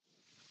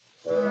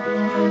Welcome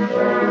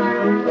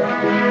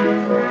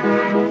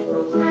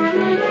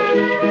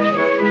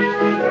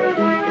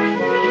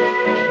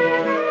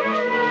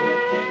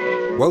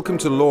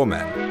to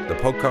Loremen, the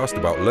podcast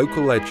about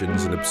local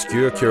legends and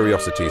obscure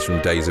curiosities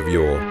from days of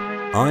yore.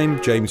 I'm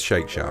James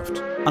Shakeshaft.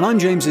 And I'm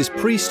James's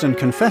priest and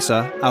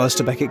confessor,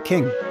 Alistair Beckett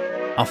King.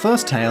 Our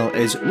first tale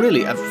is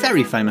really a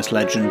very famous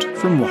legend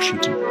from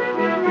Washington.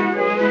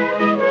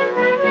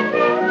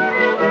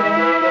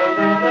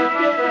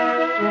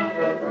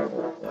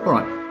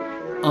 Alright,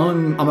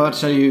 I'm about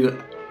to tell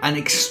you an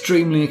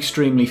extremely,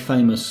 extremely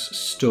famous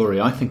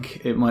story. I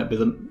think it might be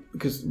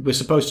because we're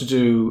supposed to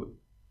do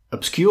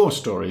obscure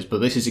stories, but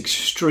this is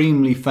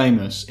extremely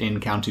famous in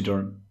County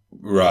Durham.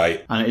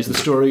 Right. And it is the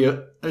story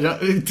of...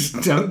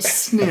 Don't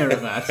sneer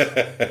at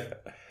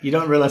that. You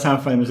don't realise how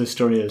famous this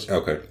story is.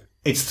 Okay.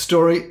 It's the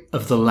story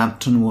of the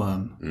Lambton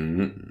Worm.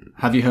 Mm-hmm.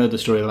 Have you heard the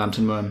story of the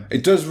Lambton Worm?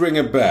 It does ring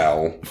a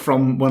bell.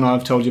 From when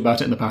I've told you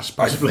about it in the past,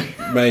 possibly.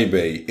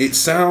 Maybe. It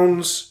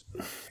sounds...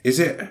 Is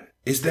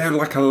there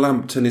like a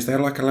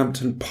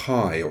Lambton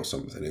pie or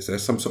something? Is there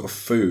some sort of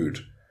food?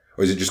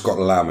 Or has it just got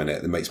lamb in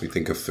it that makes me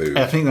think of food?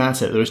 I think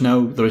that's it. There is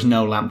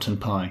no Lambton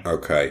pie.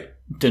 Okay.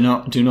 Do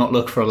not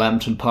look for a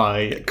Lambton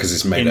pie because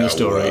it's made out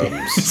of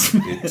worms.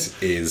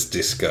 It is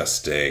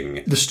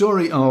disgusting. The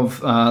story of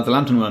the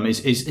Lambton Worm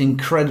is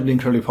incredibly,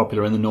 incredibly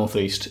popular in the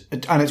northeast.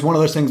 And it's one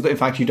of those things that, in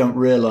fact, you don't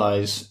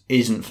realise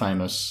isn't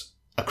famous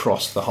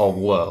across the whole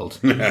world.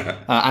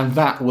 And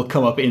that will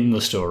come up in the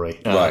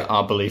story, right.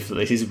 Our belief that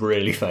this is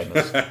really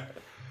famous.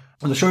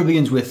 And the story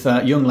begins with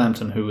young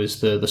Lambton, who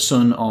is the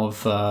son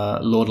of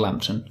Lord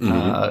Lambton,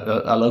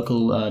 mm-hmm. a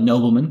local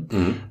nobleman,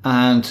 mm-hmm.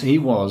 and he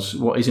was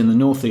what is in the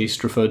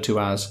northeast referred to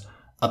as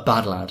a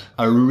bad lad,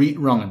 a reet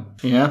wrong'un.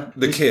 Yeah,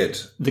 the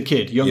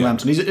kid, young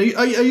Lambton. He's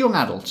a young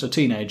adult, a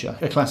teenager,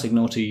 a classic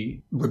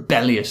naughty,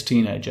 rebellious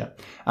teenager.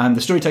 And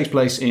the story takes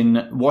place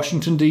in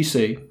Washington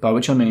D.C., by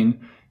which I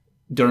mean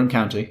Durham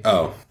County.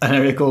 Oh. An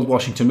area called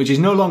Washington, which is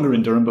no longer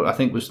in Durham, but I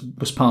think was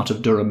part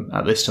of Durham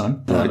at this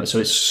time. Right. So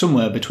it's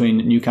somewhere between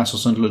Newcastle,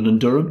 Sunderland and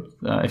Durham,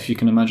 if you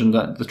can imagine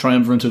that, the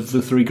triumvirate of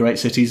the three great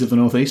cities of the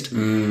northeast.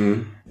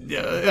 Mm.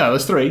 Yeah,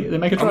 there's three. They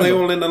make a triangle. Are they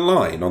all in a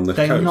line on the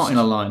coast? They're not in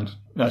a line.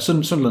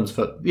 Sunderland's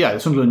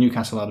Sunderland and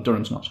Newcastle are, but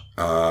Durham's not.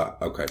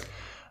 Okay.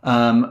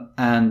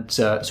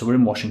 So we're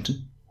in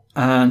Washington.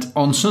 And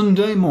on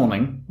Sunday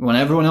morning, when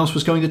everyone else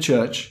was going to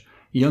church,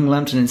 young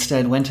Lambton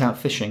instead went out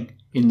fishing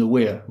in the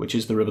Wear, which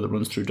is the river that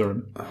runs through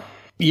Durham.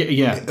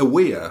 Yeah. A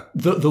Wear?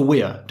 The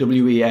Wear,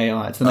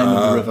 W-E-A-R. It's the name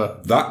of the river.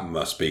 That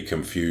must be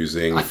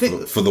confusing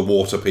for the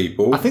water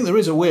people. I think there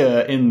is a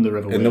Wear in the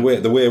river Wear. In the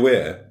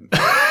Wear?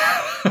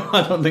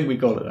 I don't think we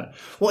call it that.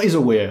 What is a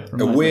Wear?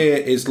 A Wear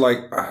is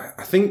like,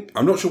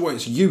 I'm not sure what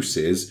its use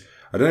is.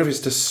 I don't know if it's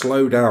to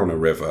slow down a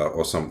river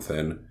or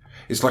something.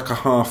 It's like a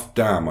half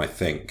dam, I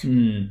think.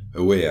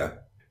 A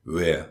Wear.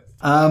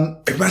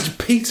 Imagine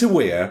Peter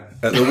Weir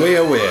at the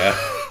Weir.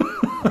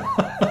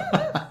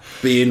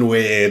 Being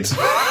weird.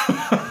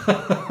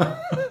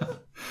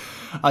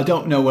 I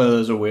don't know whether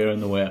there's a Weir in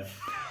the Weir.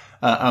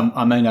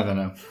 I may never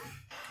know.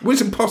 Well,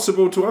 it's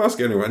impossible to ask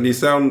anyone.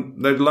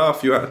 They'd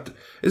laugh you out.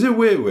 Is there a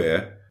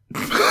Weir?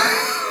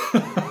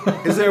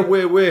 Is there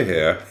a Weir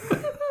here?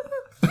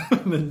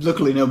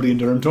 Luckily, nobody in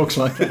Durham talks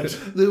like that.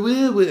 The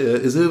Weir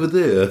is over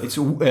there. It's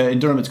in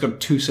Durham. It's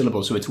got two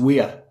syllables, so it's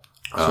Weir.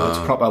 So it's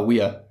proper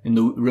Weir in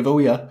the River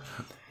Weir.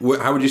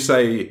 How would you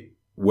say?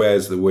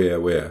 Where's the Weir?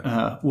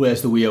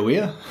 Where's the Weir?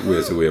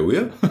 Where's the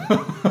Weir?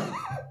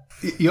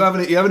 You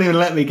haven't even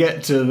let me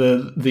get to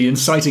the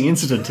inciting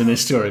incident in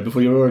this story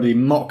before you've already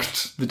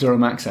mocked the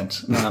Durham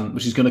accent,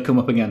 which is going to come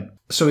up again.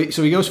 So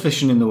he goes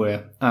fishing in the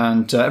Weir,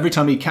 and every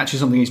time he catches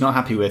something he's not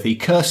happy with, he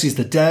curses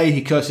the day,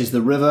 he curses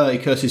the river, he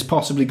curses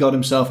possibly God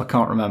himself, I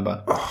can't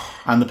remember.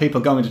 Oh. And the people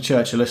going to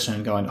church are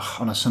listening, going,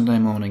 on a Sunday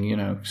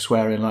morning,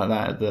 swearing like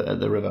that at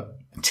the river.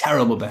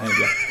 Terrible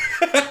behaviour.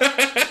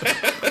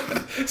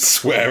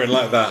 Swearing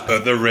like that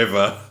at the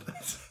river.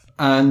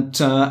 And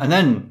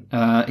then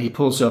he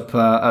pulls up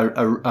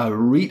a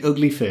reet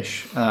ugly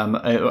fish,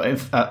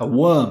 a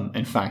worm,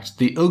 in fact,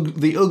 the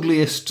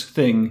ugliest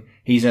thing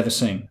he's ever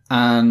seen.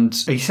 And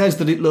he says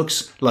that it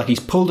looks like he's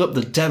pulled up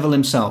the devil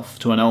himself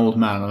to an old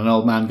man, and an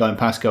old man going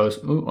past goes,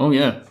 oh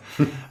yeah.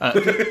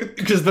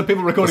 Because the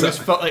people recording this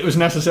felt like it was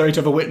necessary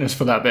to have a witness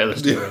for that bit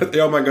of the story.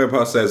 The old man going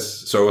past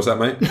says, sorry, what's that,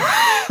 mate?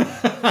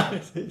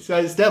 It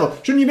says, devil,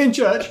 shouldn't you be in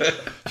church?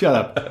 Shut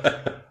up.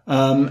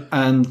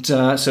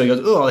 So he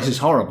goes, oh, this is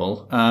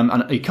horrible.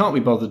 And he can't be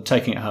bothered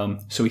taking it home,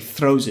 so he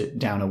throws it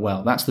down a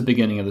well. That's the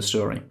beginning of the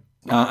story.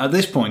 At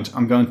this point,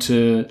 I'm going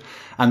to,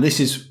 and this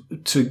is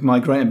to my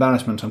great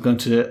embarrassment, I'm going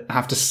to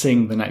have to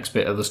sing the next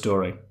bit of the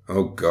story.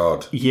 Oh,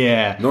 God.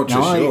 Yeah. Not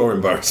just your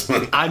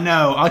embarrassment. I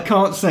know. I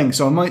can't sing,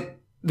 so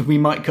we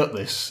might cut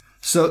this.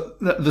 So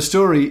the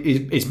story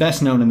is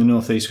best known in the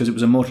Northeast because it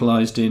was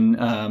immortalised in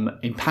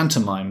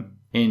pantomime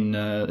in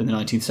the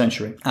 19th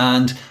century.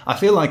 And I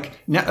feel like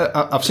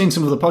I've seen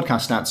some of the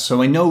podcast stats,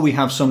 so I know we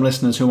have some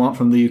listeners who aren't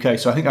from the UK,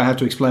 so I think I have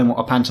to explain what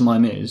a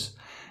pantomime is.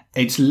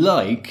 It's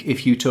like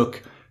if you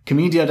took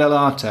Commedia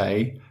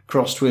dell'arte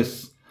crossed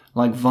with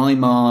like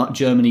Weimar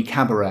Germany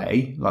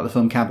cabaret, like the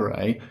film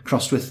Cabaret,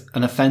 crossed with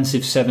an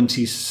offensive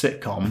 70s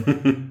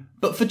sitcom,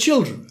 but for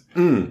children.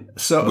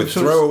 So with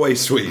throwaway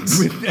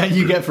sweets.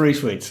 You get free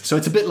sweets. So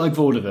it's a bit like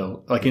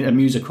vaudeville, like in a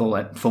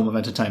musical form of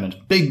entertainment.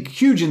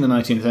 Huge in the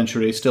 19th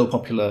century, still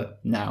popular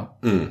now,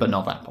 but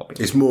not that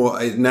popular. It's more,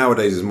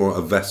 nowadays it's more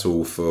a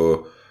vessel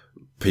for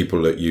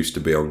people that used to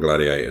be on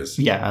Gladiators.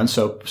 Yeah, and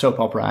soap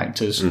opera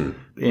actors in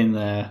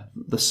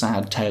the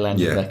sad tail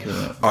end of their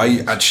career.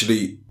 I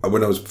actually,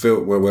 when I was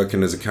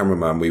working as a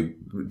cameraman, we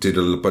did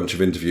a bunch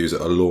of interviews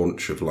at a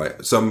launch of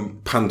like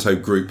some panto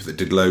group that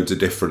did loads of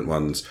different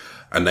ones,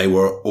 and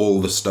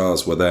all the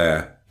stars were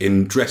there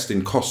dressed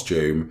in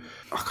costume.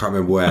 I can't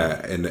remember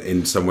where,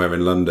 in somewhere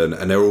in London,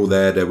 and they're all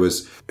there.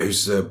 Who's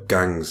the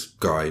Gangs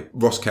guy?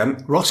 Ross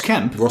Kemp. Ross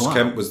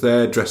Kemp was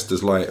there, dressed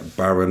as like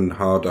Baron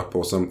Hardup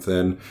or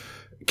something.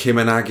 Kim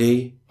and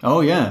Aggie. Oh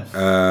yeah.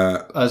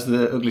 As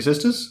the Ugly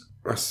Sisters.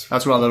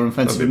 That's rather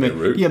offensive.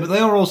 Rude. Yeah, but they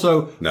are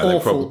also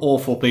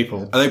awful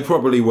people. And they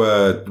probably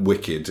were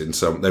wicked in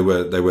some.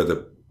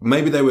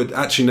 Maybe they were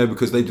actually no,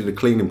 because they did a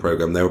cleaning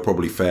program. They were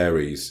probably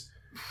fairies,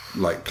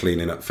 like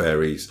cleaning up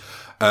fairies.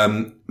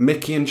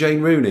 Mickey and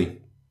Jane Rooney.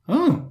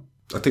 Oh,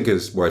 I think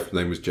his wife's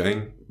name was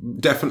Jane.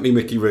 Definitely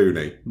Mickey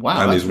Rooney.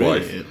 Wow, and his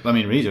wife. I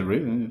mean, he's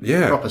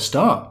a proper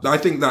star. I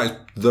think that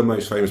is the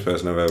most famous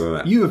person I've ever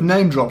met. You have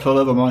name dropped all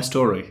over my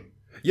story.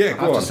 Yeah, go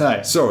on. I have to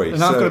say. Sorry.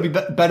 And I've got to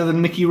be better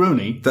than Mickey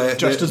Rooney,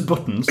 dressed as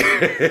Buttons.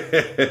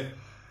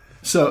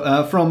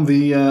 So, from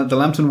the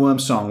Lambton Worm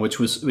song, which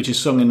is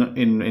sung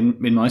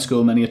in my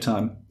school many a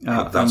time.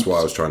 That's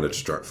what I was trying to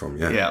distract from,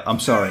 yeah. Yeah, I'm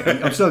sorry.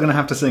 I'm still going to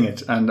have to sing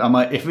it. And I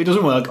might, if it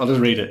doesn't work, I'll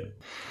just read it.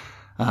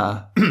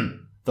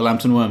 The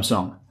Lambton Worm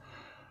song.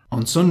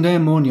 On Sunday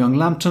morn young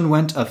Lambton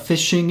went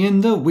a-fishing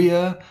in the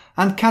weir,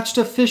 and catched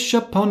a fish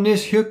upon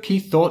his hook, he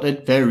thought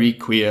it very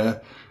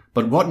queer.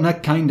 But what na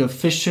kind of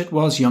fish it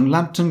was young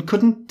Lambton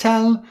couldn't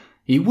tell.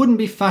 He wouldn't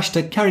be fashed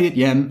to carry it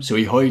yem, so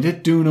he hoyed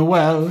it doon a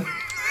well.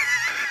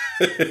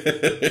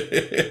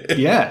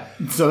 Yeah,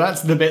 so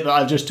that's the bit that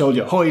I've just told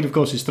you. Hoyed, of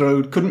course, is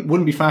throwed.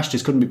 Wouldn't be fashed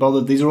is couldn't be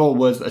bothered. These are all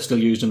words that are still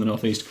used in the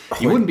Northeast.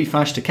 He wouldn't be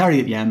fashed to carry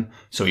it yem,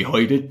 so he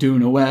hoyed it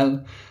doon a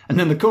well. And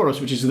then the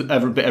chorus, which is the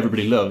bit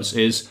everybody loves,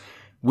 is...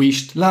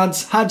 Wheesht,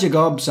 lads, had your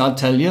gobs, I'll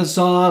tell yous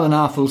all an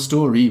awful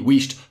story.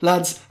 Wheesht,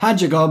 lads,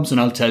 had your gobs, and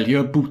I'll tell you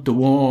about the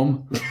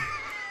worm.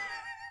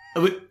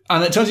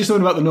 And it tells you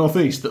something about the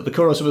Northeast, that the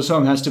chorus of a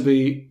song has to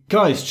be,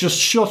 guys, just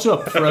shut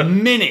up for a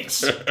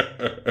minute.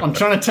 I'm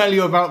trying to tell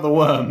you about the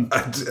worm.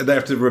 And they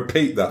have to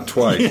repeat that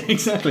twice. Yeah,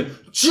 exactly.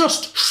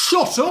 Just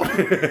shut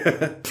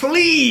up,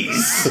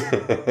 please.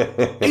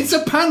 It's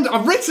a panto.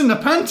 I've written a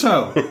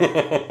panto.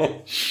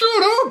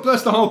 Shut up.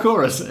 That's the whole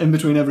chorus in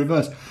between every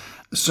verse.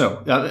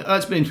 So,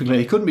 that's been clear.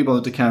 He couldn't be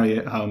bothered to carry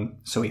it home,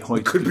 so he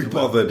hoyed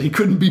it. He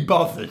couldn't be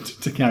bothered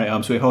to carry it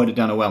home, so he hoyed it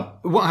down a well.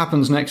 What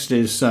happens next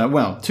is,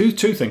 two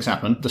things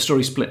happen. The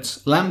story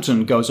splits.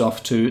 Lambton goes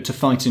off to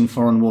fight in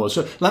foreign wars.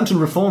 So Lambton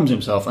reforms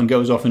himself and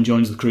goes off and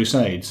joins the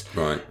Crusades.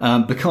 Right.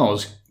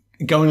 Because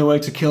going away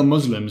to kill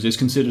Muslims is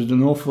considered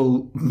an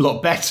awful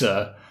lot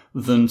better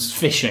than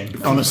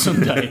fishing on a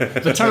Sunday.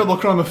 The terrible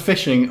crime of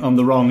fishing on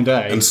the wrong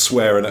day. And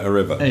swearing at a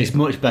river. Is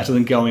much better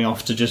than going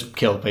off to just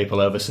kill people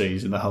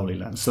overseas in the Holy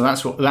Land. So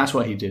that's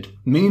what he did.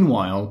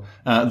 Meanwhile,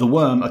 the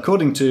worm,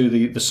 according to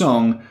the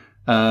song,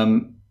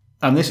 and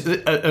this,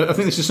 I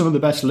think this is some of the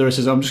best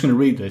lyricism. I'm just going to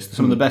read this.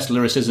 Some of the best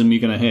lyricism you're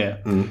going to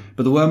hear.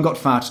 But the worm got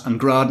fat and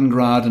grad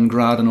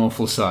an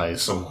awful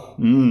size. Oh.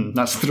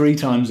 That's 3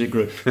 times it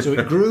grew. So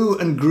it grew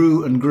and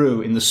grew and grew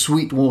in the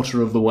sweet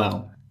water of the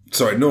well.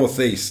 Sorry,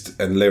 Northeast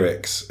and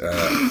lyrics.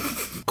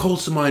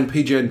 Calls to mind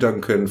PJ and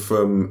Duncan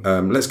from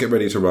Let's Get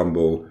Ready to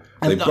Rumble.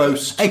 They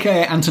boast...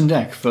 A.K.A. Anton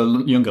Deck for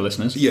younger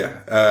listeners.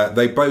 Yeah.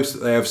 They boast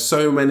that they have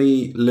so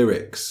many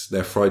lyrics,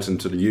 they're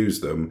frightened to use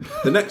them.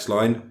 The next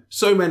line,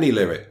 so many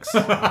lyrics.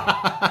 We've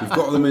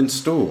got them in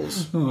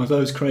stores. Oh,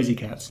 those crazy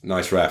cats.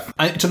 Nice ref.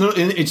 And to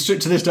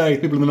this day,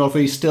 people in the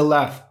Northeast still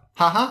laugh.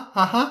 Ha ha,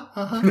 ha ha,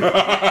 ha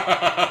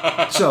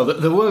ha. So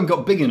the worm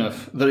got big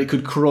enough that it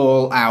could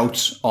crawl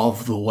out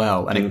of the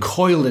well, and it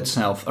coiled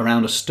itself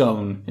around a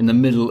stone in the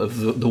middle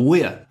of the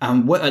weir.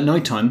 And at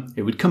night time,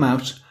 it would come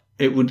out.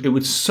 It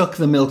would suck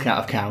the milk out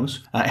of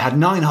cows. It had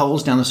 9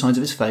 holes down the sides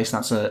of its face.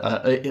 That's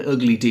a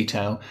ugly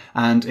detail.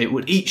 And it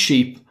would eat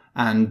sheep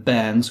and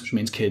bairns, which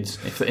means kids,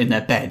 in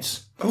their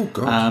beds. Oh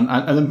God!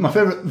 And my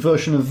favourite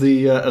version of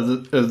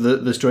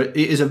the story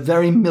is a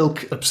very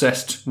milk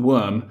obsessed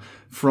worm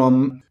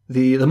from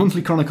the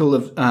Monthly Chronicle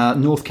of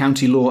North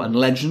County Law and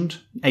Legend,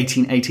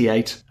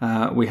 1888.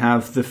 We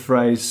have the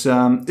phrase,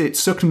 it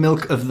sucked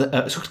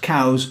sucked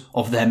cows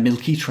of their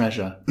milky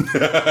treasure.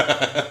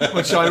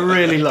 Which I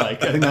really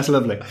like. I think that's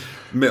lovely.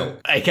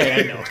 Milk.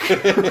 AKA milk.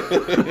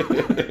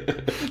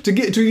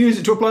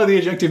 to apply the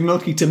adjective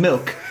milky to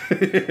milk,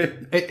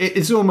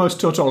 it's almost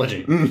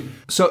tautology.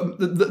 So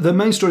the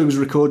main story was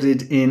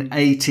recorded in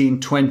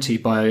 1820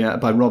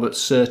 by Robert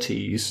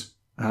Surtees.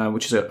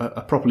 which is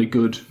a properly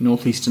good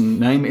northeastern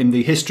name, in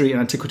the history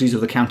and antiquities of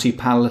the county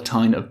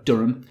Palatine of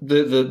Durham.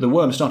 The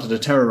worm started to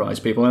terrorise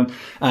people, and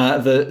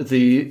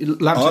the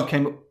Lambton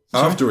came...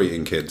 After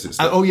eating kids, it's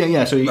So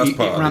that's it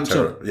part ramped of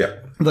the up. terror. Yeah.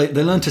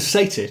 They learned to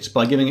sate it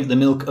by giving it the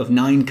milk of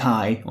 9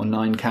 kye, or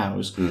 9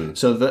 cows.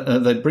 So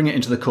that they'd bring it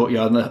into the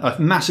courtyard, and a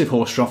massive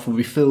horse trough would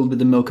be filled with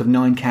the milk of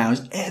 9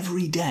 cows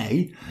every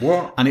day.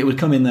 What? And it would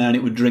come in there and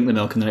it would drink the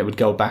milk, and then it would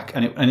go back.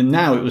 And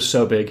now it was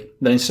so big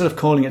that instead of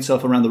calling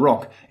itself around the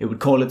rock, it would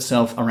call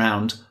itself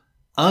around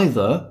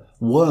either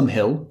Worm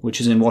Hill, which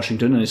is in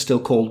Washington and is still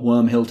called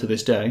Worm Hill to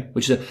this day,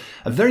 which is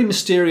a very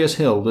mysterious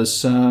hill.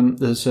 There's a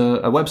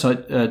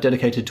website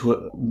dedicated to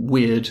a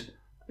weird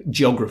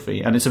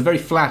geography, and it's a very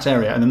flat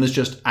area, and then there's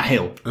just a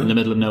hill in the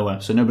middle of nowhere,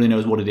 so nobody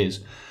knows what it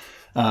is.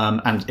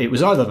 And it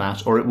was either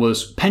that or it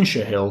was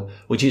Penshire Hill,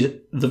 which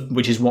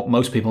is what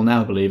most people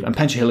now believe. And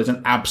Penshire Hill is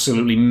an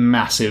absolutely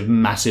massive,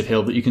 massive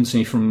hill that you can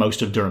see from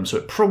most of Durham. So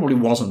it probably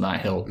wasn't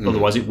that hill.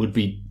 Otherwise it would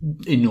be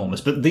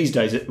enormous. But these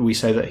days we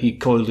say that he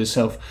coiled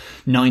himself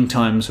 9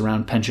 times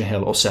around Penshire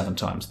Hill, or 7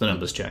 times. The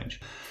numbers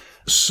change.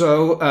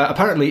 So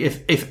apparently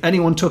if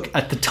anyone took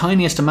at the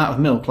tiniest amount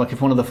of milk, like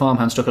if one of the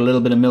farmhands took a little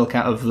bit of milk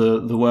out of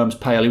the worm's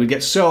pail, he would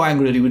get so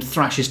angry that he would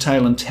thrash his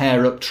tail and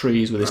tear up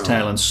trees with his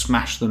tail and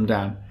smash them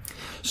down.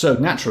 So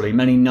naturally,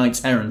 many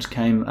knights errant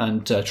came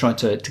and tried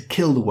to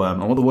kill the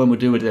worm. And what the worm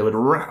would do is they would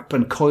wrap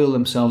and coil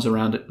themselves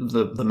around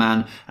the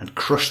man and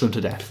crush them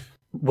to death.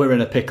 We're in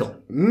a pickle.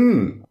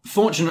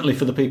 Fortunately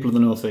for the people of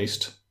the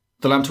northeast,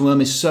 the Lambton Worm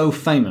is so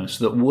famous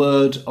that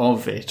word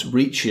of it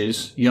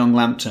reaches young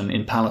Lambton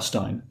in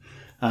Palestine.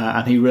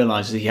 And he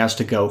realises he has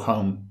to go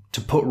home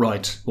to put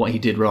right what he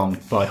did wrong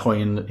by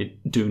hoying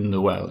it doon the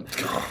well.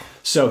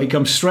 So he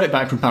comes straight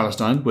back from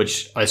Palestine,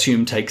 which I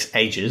assume takes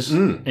ages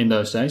in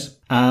those days.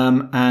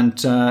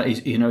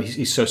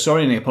 He's so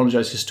sorry, and he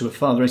apologises to her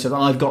father. He says,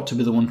 "I've got to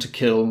be the one to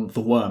kill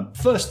the worm."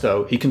 First,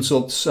 though, he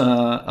consults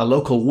a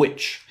local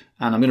witch.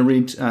 And I'm going to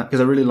read, because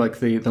I really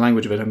like the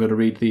language of it, I'm going to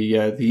read the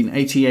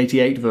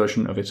 1888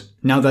 version of it.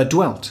 "Now there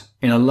dwelt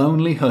in a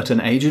lonely hut an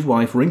aged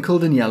wife,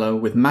 wrinkled and yellow,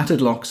 with matted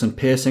locks and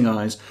piercing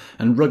eyes,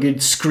 and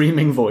rugged,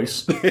 screaming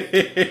voice.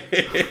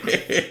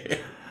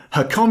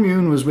 Her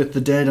commune was with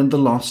the dead and the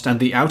lost, and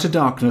the outer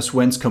darkness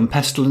whence come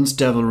pestilence,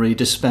 devilry,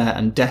 despair,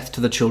 and death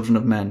to the children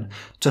of men.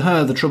 To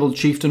her the troubled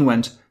chieftain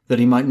went, that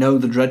he might know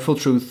the dreadful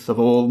truth of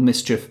all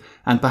mischief,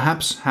 and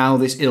perhaps how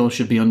this ill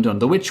should be undone.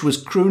 The witch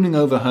was crooning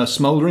over her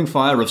smouldering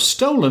fire of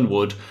stolen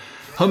wood,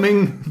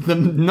 humming the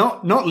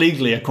not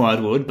legally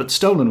acquired wood, but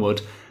stolen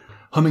wood,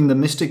 humming the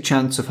mystic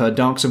chants of her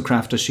darksome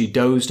craft as she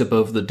dozed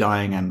above the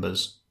dying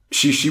embers."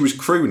 She was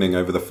crooning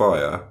over the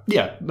fire.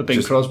 Yeah, the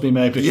Bing Crosby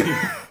maybe.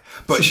 Yeah.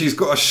 But she's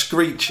got a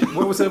screech.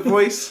 What was her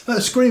voice? A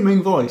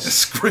screaming voice. A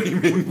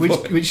screaming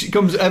voice. Which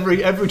comes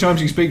every time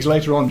she speaks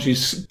later on.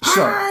 She's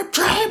I'm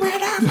dreaming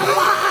of a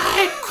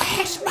white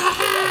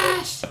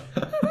Christmas.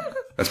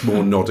 That's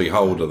more Noddy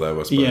Holder, though,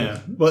 I suppose. Yeah.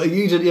 Well,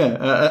 you did.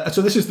 Yeah.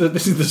 So this is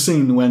the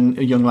scene when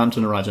young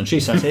Lambton arrives, and she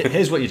says,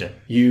 "Here's what you do.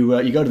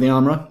 You go to the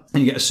armourer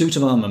and you get a suit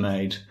of armour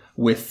made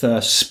with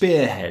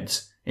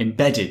spearheads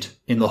embedded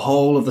in the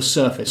whole of the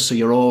surface, so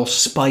you're all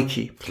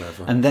spiky.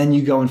 Clever. And then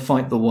you go and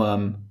fight the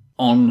worm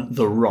on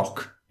the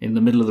rock in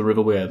the middle of the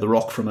River Wear, the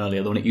rock from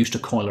earlier, the one it used to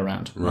coil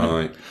around.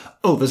 Right.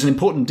 Oh, there's an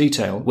important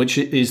detail, which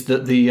is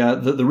that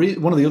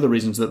one of the other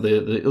reasons that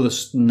the other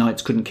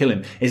knights couldn't kill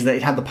him is that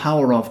it had the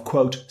power of,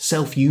 quote,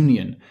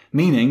 self-union,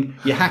 meaning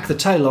you hack the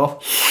tail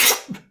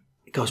off,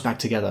 it goes back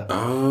together.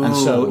 Oh. And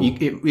so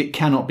it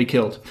cannot be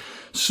killed.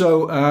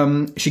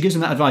 So she gives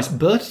him that advice,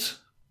 but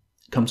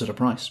it comes at a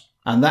price.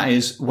 And that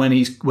is when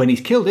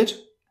he's killed it,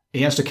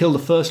 he has to kill the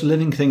first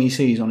living thing he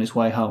sees on his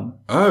way home.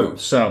 Oh.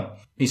 So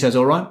he says,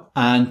 all right.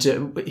 And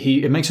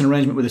he makes an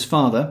arrangement with his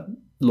father,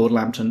 Lord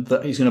Lambton,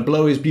 that he's going to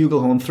blow his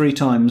bugle horn 3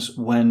 times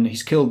when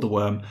he's killed the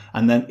worm.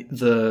 And then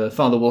the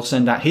father will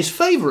send out his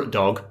favourite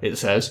dog, it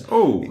says.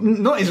 Oh.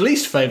 Not his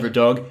least favourite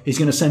dog. He's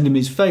going to send him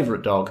his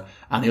favourite dog,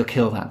 and he'll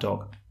kill that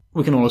dog.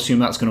 We can all assume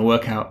that's going to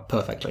work out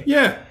perfectly.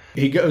 Yeah.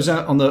 He goes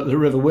out on the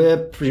River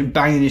Wear,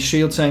 banging his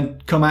shield,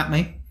 saying, "Come at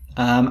me."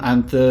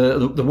 And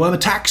the worm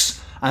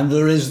attacks, and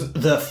there is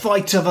the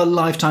fight of a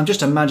lifetime.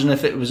 Just imagine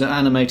if it was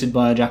animated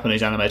by a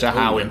Japanese animator,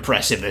 how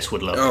impressive this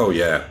would look. Oh,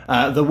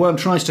 yeah. The worm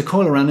tries to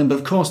coil around him, but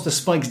of course the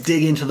spikes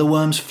dig into the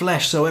worm's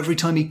flesh, so every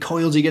time he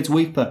coils he gets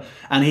weaker.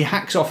 And he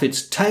hacks off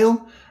its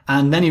tail,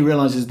 and then he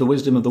realises the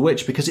wisdom of the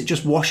witch, because it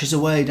just washes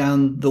away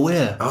down the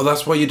weir. Oh,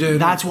 that's why you do it.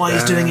 That's why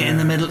he's doing it in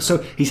the middle.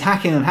 So he's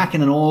hacking,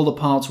 and all the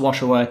parts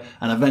wash away,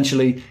 and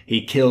eventually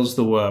he kills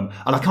the worm.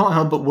 And I can't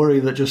help but worry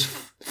that just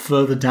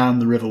further down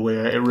the River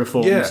Wear it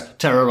reforms,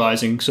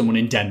 terrorising someone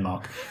in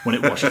Denmark when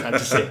it washes out to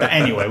sea. But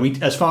anyway,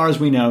 as far as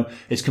we know,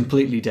 it's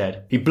completely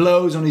dead. He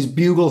blows on his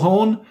bugle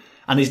horn,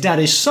 and his dad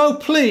is so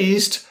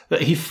pleased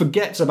that he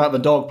forgets about the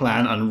dog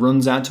plan and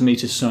runs out to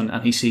meet his son,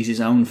 and he sees his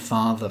own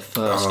father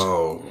first.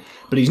 Oh.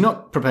 But he's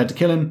not prepared to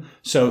kill him,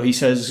 so he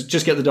says,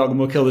 just get the dog and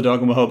we'll kill the dog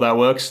and we'll hope that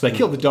works. They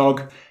kill the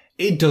dog.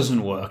 It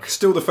doesn't work.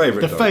 Still the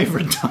favourite dog. The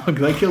favourite dog.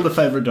 They kill the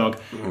favourite dog,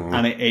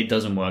 and it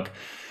doesn't work.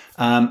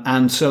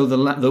 And so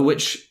the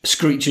witch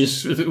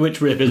screeches, the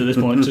witch reappears at this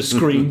point to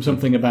scream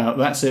something about,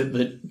 that's it,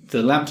 that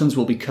the Lambtons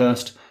will be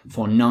cursed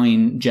for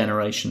 9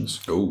 generations.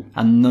 Ooh.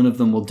 And none of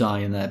them will die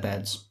in their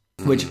beds.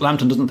 Which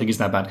Lambton doesn't think is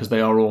that bad because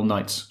they are all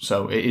knights,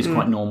 so it is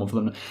quite normal for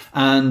them.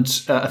 And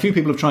a few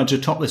people have tried to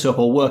top this up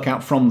or work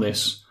out from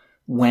this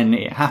when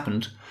it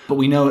happened. But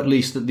we know at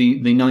least that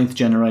the 9th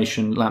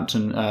generation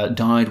Lambton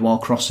died while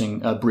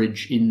crossing a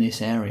bridge in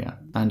this area.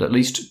 And at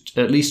least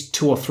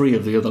 2 or 3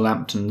 of the other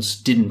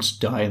Lambtons didn't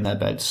die in their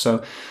beds.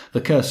 So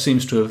the curse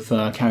seems to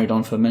have carried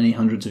on for many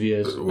hundreds of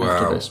years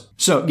after this.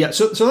 So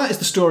that is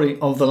the story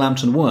of the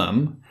Lambton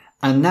Worm.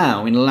 And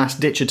now, in a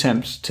last-ditch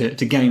attempt to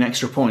gain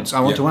extra points,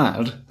 I want to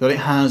add that it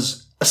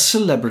has a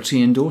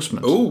celebrity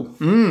endorsement. Ooh.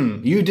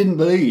 You didn't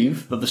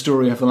believe that the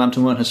story of the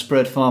Lambton Worm has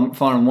spread far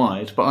and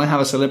wide, but I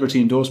have a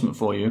celebrity endorsement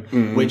for you,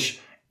 which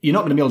you're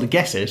not going to be able to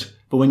guess it,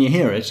 but when you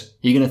hear it,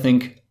 you're going to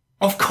think,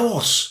 of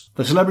course!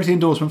 The celebrity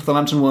endorsement for the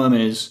Lambton Worm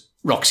is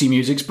Roxy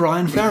Music's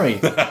Brian Ferry.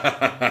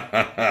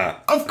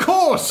 Of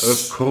course!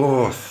 Of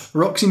course.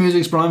 Roxy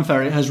Music's Brian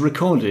Ferry has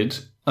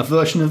recorded a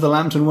version of the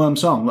Lambton Worm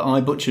song that I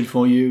butchered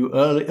for you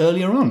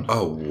earlier on.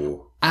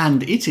 Oh.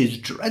 And it is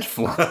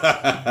dreadful.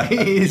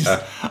 It is.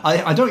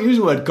 I don't use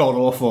the word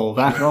god-awful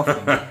that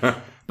often.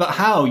 But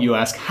how, you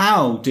ask,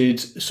 how did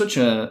such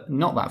a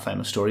not that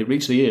famous story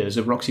reach the ears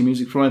of Roxy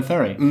Music's Brian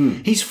Ferry?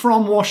 He's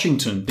from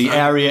Washington, the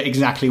area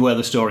exactly where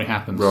the story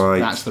happens. Right.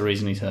 That's the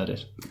reason he's heard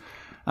it.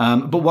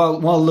 But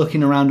while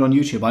looking around on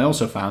YouTube, I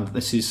also found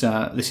this is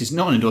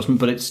not an endorsement,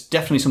 but it's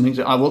definitely something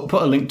that I will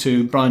put a link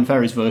to Brian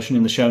Ferry's version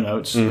in the show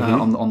notes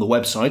on the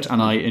website,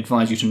 and I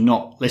advise you to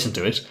not listen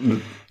to it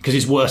because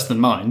it's worse than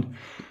mine.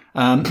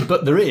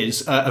 But there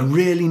is a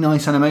really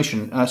nice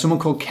animation. Someone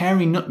called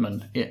Carey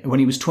Nutman, when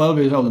he was 12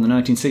 years old in the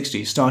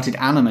 1960s, started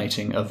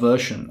animating a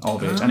version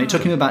of it. And it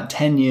took him about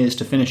 10 years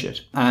to finish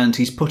it. And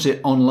he's put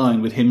it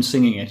online with him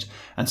singing it.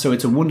 And so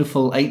it's a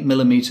wonderful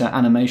 8mm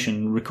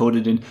animation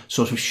recorded in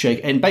sort of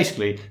shake. And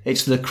basically,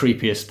 it's the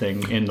creepiest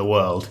thing in the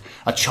world.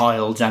 A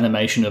child's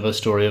animation of a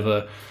story of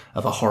a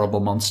horrible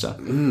monster.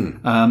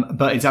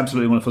 But it's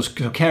absolutely wonderful.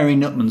 So Carey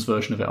Nutman's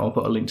version of it, I'll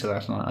put a link to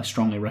that. And I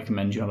strongly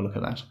recommend you have a look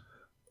at that.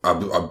 I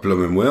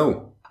blooming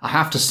will. I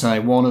have to say,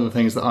 one of the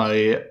things that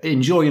I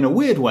enjoy in a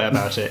weird way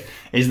about it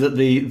is that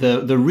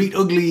the reet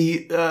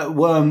ugly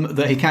worm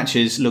that he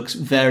catches looks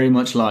very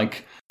much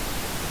like...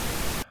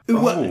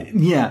 Oh.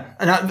 Yeah,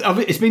 and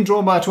it's been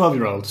drawn by a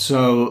 12-year-old,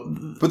 so...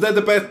 But they're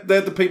the best.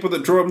 They're the people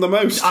that draw them the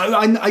most.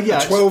 Yeah, a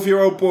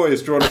 12-year-old boy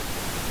is drawn...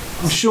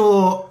 I'm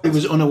sure he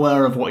was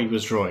unaware of what he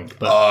was drawing.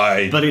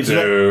 But it's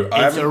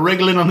a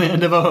wriggling on the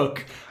end of a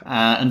hook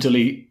until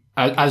he,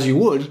 as you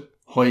would...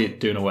 Hoy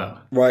doing a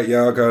well. Right,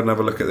 yeah, I'll go and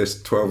have a look at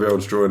this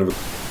 12-year-old's drawing of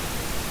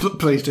a...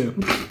 Please do.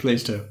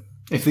 Please do.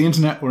 If the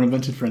internet were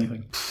invented for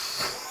anything.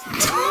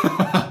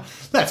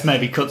 Let's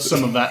maybe cut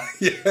some of that.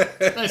 Yeah.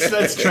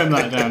 Let's trim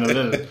that down a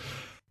little.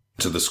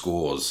 To the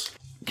scores.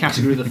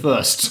 Category the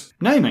first.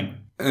 Naming.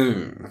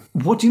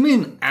 What do you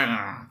mean?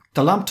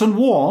 The Lambton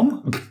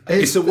Worm?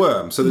 It's a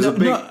worm, so there's a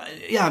big...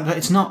 yeah, but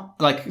it's not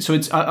like... So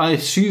it's. I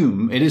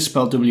assume it is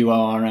spelled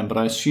W-R-M, but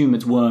I assume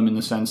it's worm in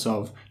the sense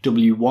of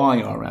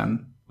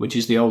W-Y-R-M. Which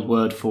is the old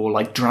word for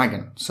like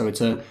dragon. So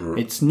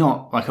it's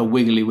not like a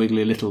wiggly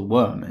little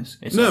worm.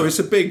 It's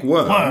a big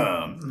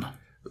worm.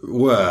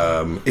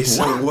 Worm. It's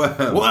a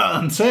worm.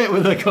 Worm. Say it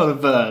with a kind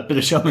of bit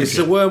of showmanship. It's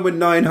a worm with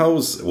 9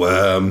 holes.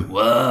 Worm.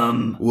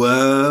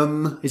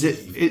 Is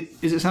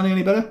it sounding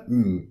any better?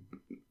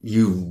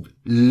 You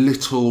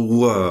little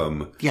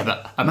worm. Yeah,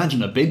 but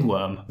imagine a big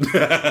worm.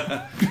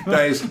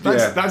 That's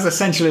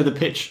essentially the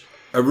pitch.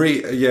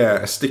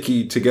 A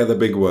sticky together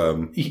big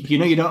worm. You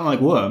know you don't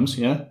like worms,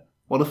 yeah?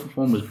 What if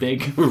one was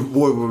big?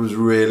 One was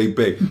really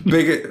big.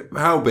 Big?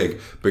 How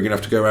big? Big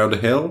enough to go around a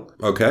hill?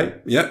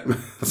 Okay, yep.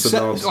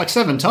 It's like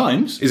 7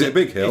 times. Is it a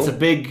big hill? It's a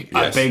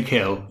big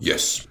hill.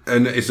 Yes.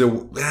 And it's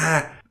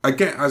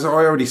again, as I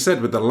already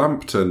said with the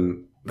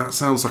Lambton, that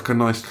sounds like a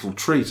nice little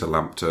treat, a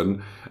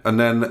Lambton. And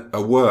then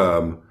a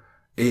worm,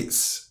 and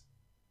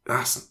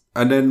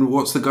then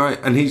what's the guy?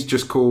 And he's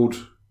just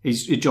called...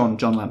 He's John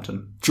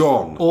Lambton.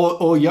 John.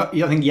 Or I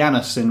think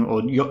Janus,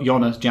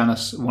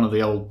 Janus, one of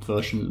the old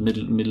versions,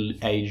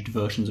 middle-aged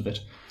versions of it.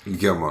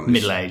 Come on.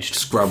 Middle-aged.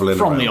 Scrabbling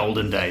from around. the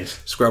olden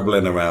days.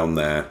 Scrabbling around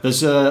there.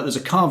 There's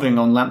a carving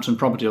on Lambton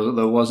property, that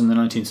there was in the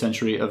 19th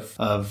century, of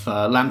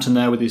Lambton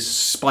there with his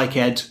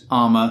spike-head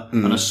armour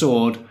and a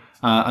sword,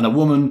 and a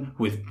woman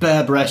with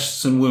bare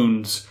breasts and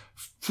wounds.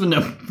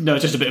 No,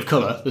 just a bit of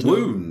colour.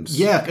 Wounds?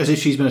 Yeah, as if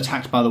she's been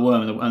attacked by the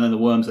worm, and then the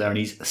worm's there, and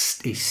he's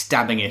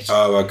stabbing it.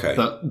 Oh, okay.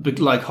 But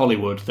like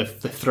Hollywood, they've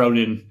thrown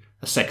in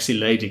a sexy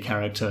lady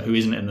character who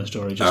isn't in the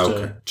story just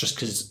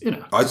because,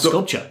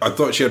 sculpture. I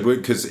thought she had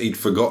because he'd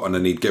forgotten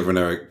and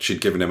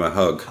she'd given him a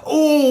hug.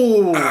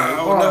 Oh,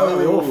 no. That'd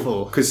be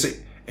awful. Because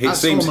it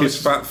seems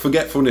his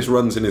forgetfulness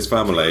runs in his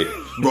family.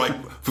 Right,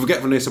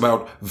 forgetfulness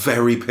about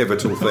very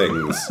pivotal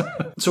things.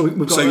 So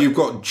you've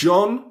got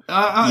John.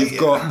 You've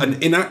got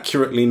an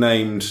inaccurately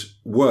named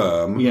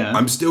worm, Yeah.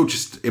 I'm still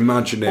just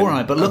imagining All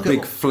right, but look a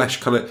big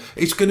flesh colour.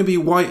 It's going to be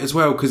white as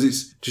well because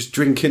it's just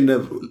drinking the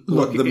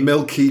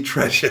milky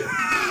treasure.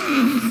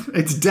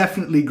 It's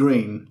definitely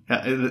green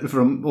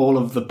from all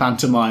of the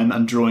pantomime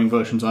and drawing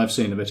versions I've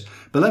seen of it.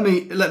 But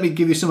let me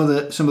give you some of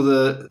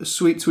the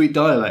sweet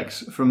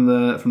dialects from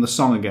the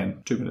song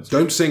again. 2 minutes.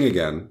 Don't sing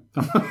again.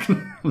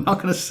 I'm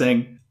not going to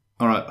sing.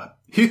 All right,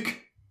 Hook,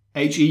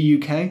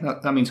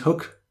 Heuk. That means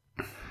hook.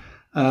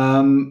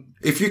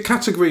 If your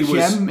category was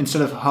Hjem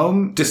instead of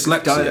home,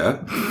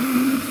 dyslexia,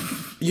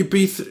 you'd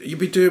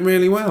be doing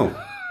really well.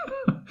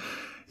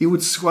 He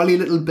would swallow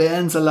little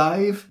bairns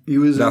alive.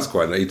 That's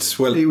quite nice.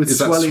 He would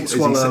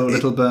swallow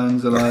little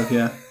bairns alive.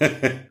 Yeah.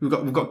 we've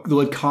got the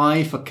word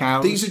kai for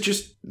cows. These are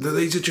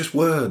just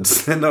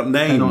words. They're not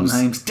names. They're not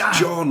names. Damn.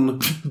 John.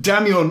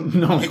 Damn your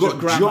knowledge. You've got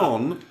grammar.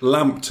 John,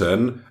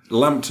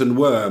 Lambton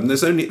Worm.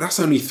 That's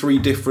only 3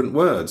 different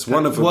words.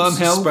 One of them's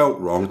spelt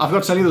wrong. I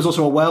forgot to tell you there's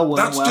also a well.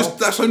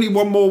 That's only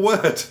one more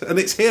word, and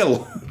it's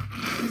hill.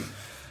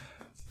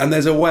 And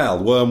there's a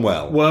worm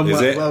well. Is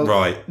it? Well,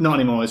 right. Not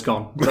anymore, it's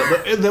gone.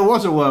 But there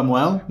was a worm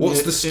well.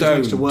 What's the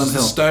stone? To Worm Does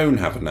Hill. the stone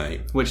have a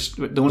name? Which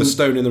the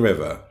stone in the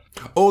river.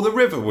 Oh, the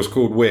river was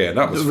called Weir.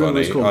 That was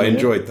funny. I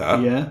enjoyed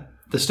that. Yeah.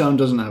 The stone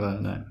doesn't have a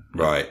name.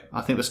 Right.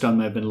 I think the stone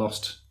may have been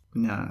lost.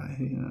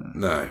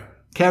 No.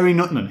 Kerry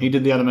Nutman. He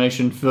did the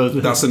animation for the...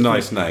 That's a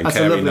nice name. That's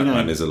Kerry a lovely Nutman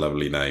name. is a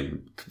lovely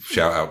name.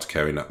 Shout out to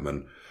Kerry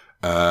Nutman.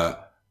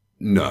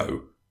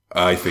 No.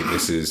 I think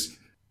this is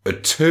a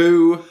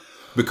 2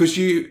 because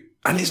you...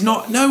 And it's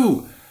not...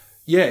 No.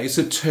 Yeah, it's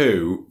a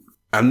 2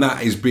 and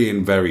that is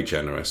being very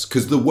generous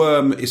because the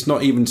worm, it's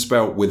not even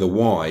spelt with a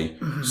Y,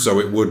 so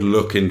it would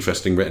look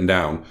interesting written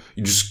down.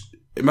 You just...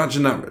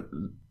 Imagine that...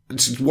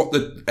 It's what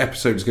the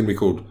episode is going to be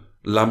called.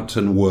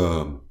 Lambton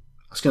Worm.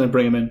 It's going to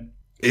bring him in.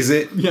 Is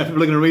it? Yeah,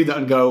 people are going to read that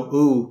and go,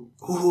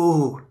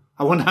 ooh,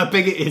 I wonder how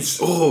big it is.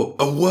 Oh,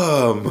 a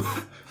worm.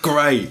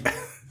 Great.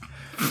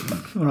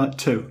 All right,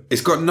 2.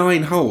 It's got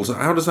 9 holes.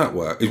 How does that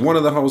work? Is one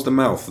of the holes the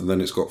mouth and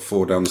then it's got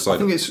 4 down the side? I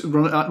think it's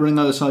running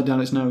the other side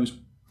down its nose.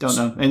 Don't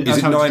know. Is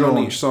it 9 on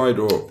each side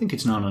or? I think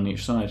it's 9 on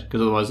each side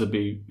because otherwise it'd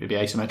be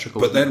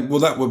asymmetrical. But then,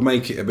 that would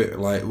make it a bit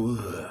like,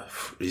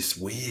 it's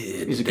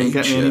weird. Is it going to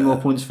get me any more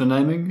points for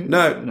naming?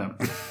 No.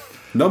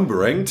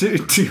 Numbering. 2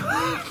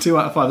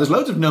 out of 5. There's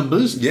loads of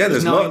numbers. Yeah,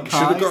 there's not. Should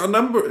have got a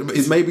number.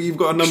 Maybe you've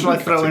got a number. Should I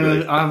throw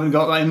in? I haven't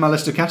got that in my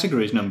list of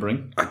categories.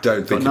 Numbering. I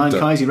don't think. Got 9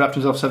 kais. He wrapped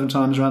himself 7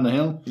 times around the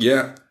hill.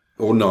 Yeah,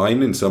 or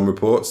 9 in some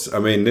reports. I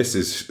mean, this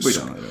is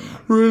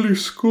really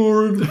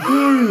scoring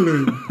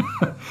highly.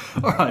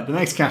 All right, the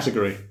next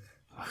category.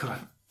 I've got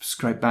to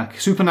scrape back.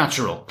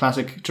 Supernatural,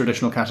 classic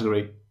traditional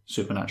category.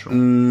 Supernatural.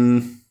 What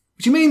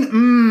do you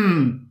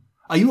mean?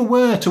 Are you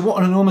aware to what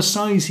an enormous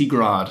size he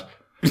grad?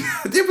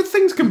 Yeah, but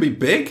things can be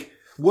big.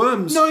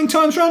 Worms. 9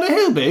 times round a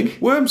hill big?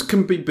 Worms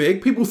can be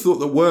big. People thought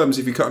that worms,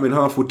 if you cut them in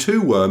half, were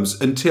 2 worms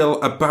until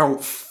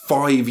about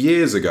 5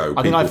 years ago.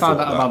 I think I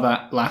found out about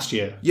that last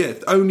year. Yeah,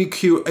 only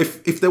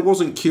if there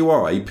wasn't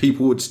QI,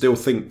 people would still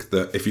think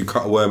that if you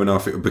cut a worm in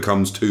half, it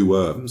becomes 2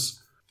 worms.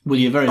 Well,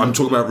 you're very. I'm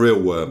talking about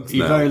real worms.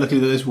 You're very lucky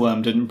that this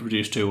worm didn't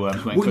produce 2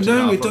 worms. When cut in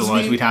half, it doesn't.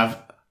 Otherwise, we'd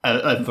have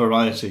a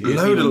variety.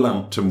 Load of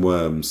Lambton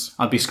worms.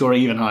 I'd be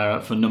scoring even higher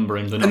for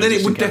numbering than. And then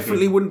it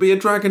definitely wouldn't be a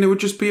dragon. It would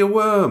just be a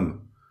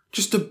worm.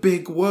 Just a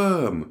big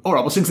worm. All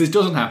right, well, since this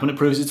doesn't happen, it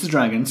proves it's a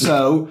dragon.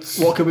 So,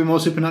 what could be more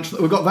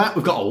supernatural? We've got that.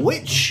 We've got a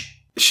witch.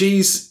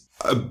 She's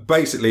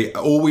basically,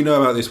 all we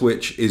know about this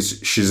witch is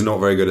she's not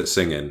very good at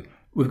singing.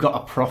 We've got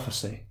a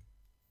prophecy.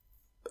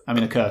 I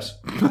mean, a curse.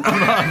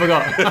 I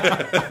forgot.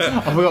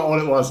 I forgot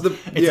what it was.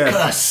 It's a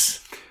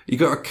curse. You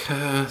got a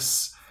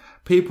curse.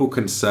 People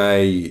can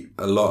say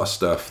a lot of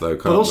stuff, though,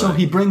 can't they? But also,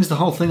 he brings the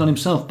whole thing on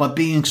himself by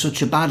being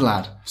such a bad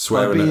lad.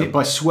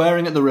 By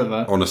swearing at the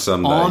river. On a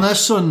Sunday. On a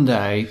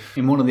Sunday.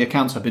 In one of the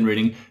accounts I've been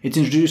reading, it's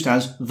introduced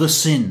as the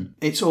sin.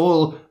 It's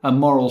all a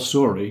moral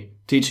story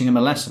teaching him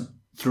a lesson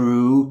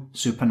through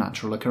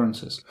supernatural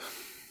occurrences.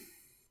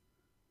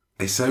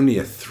 It's only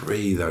a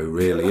 3, though,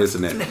 really,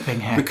 isn't it? Flipping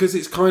heck. Because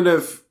it's kind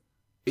of...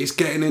 It's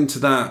getting into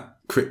that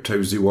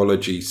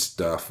cryptozoology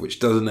stuff, which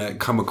doesn't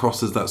come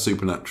across as that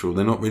supernatural.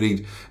 They're not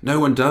really... No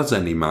one does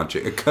any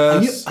magic. A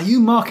curse... Are you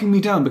marking me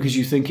down because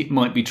you think it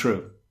might be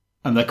true?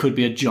 And there could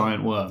be a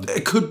giant worm?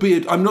 It could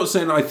be... I'm not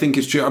saying I think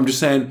it's true. I'm just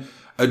saying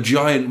a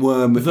giant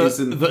worm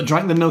that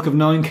drank the milk of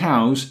 9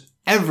 cows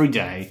every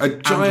day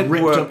and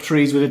ripped up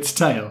trees with its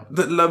tail.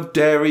 That loved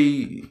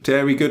dairy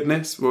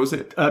goodness. What was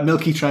it?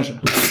 Milky treasure.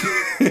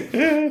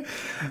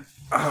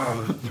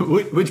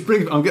 Which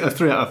brings... I'm getting a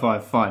 3 out of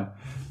 5. Fine.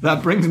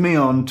 That brings me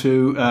on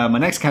to my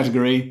next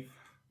category,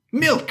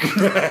 milk.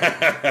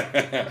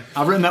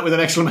 I've written that with an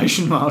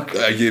exclamation mark.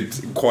 You're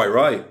quite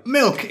right.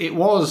 Milk. It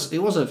was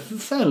a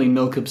fairly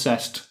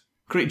milk-obsessed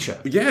creature.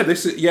 Yeah,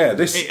 this.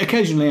 It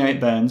occasionally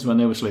ate bairns when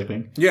they were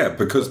sleeping. Yeah,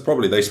 because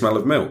probably they smell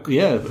of milk.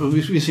 Yeah,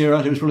 we see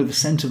around. It was probably the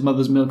scent of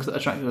mother's milk that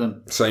attracted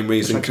them. Same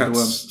reason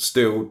cats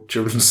steal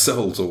children's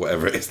souls or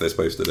whatever it is they're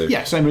supposed to do.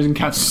 Yeah, same reason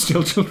cats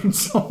steal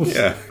children's souls.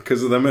 Yeah,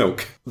 because of their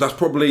milk. That's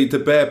probably the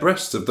bare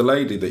breasts of the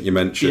lady that you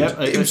mentioned.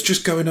 Yeah, it was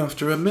just going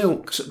after her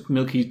milk.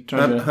 Milky.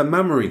 Her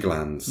mammary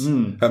glands.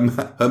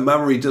 Her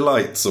mammary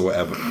delights or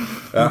whatever.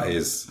 That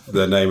is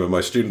the name of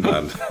my student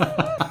band.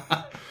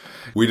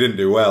 We didn't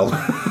do well.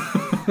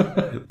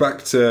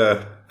 Back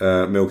to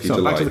Milky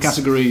Delights. Back to the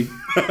category.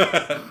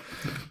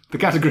 The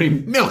category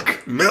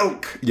milk.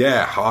 Milk.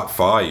 Yeah,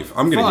 5.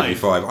 I'm going to give you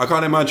 5. I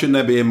can't imagine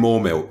there being more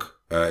milk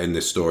in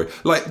this story.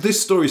 Like,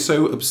 this story is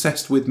so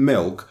obsessed with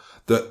milk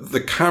that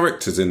the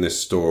characters in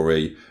this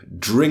story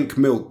drink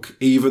milk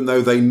even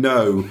though they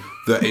know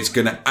that it's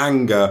going to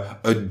anger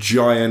a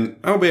giant,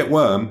 albeit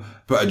worm,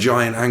 but a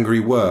giant angry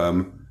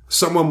worm.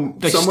 Someone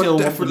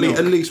definitely,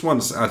 at least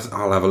once,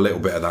 I'll have a little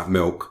bit of that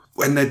milk.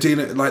 When they're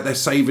dealing, like they're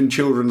saving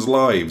children's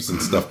lives and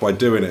stuff by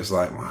doing it, it's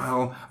like,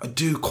 well, I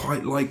do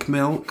quite like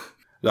milk.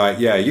 Like,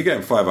 yeah, you're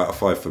getting 5 out of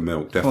 5 for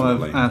milk,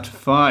 definitely. 5 out of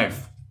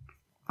 5.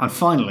 And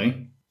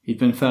finally, you've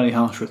been fairly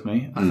harsh with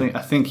me.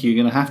 I think you're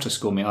going to have to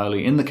score me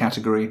highly in the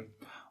category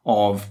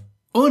of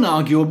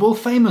unarguable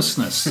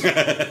famousness.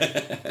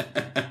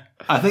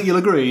 I think you'll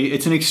agree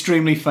it's an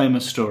extremely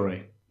famous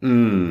story.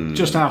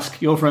 Just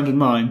ask your friend and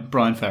mine,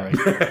 Brian Ferry.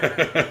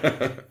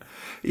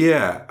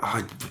 Yeah,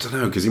 I don't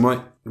know, because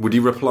would he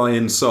reply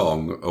in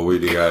song, or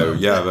would he go,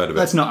 yeah, I've heard of it?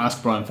 Let's not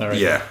ask Brian Ferry.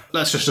 Yeah.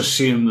 Let's just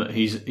assume that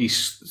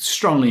he's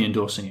strongly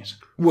endorsing it.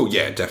 Well,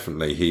 yeah,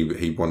 definitely.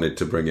 He wanted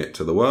to bring it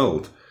to the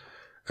world,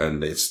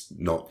 and it's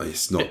not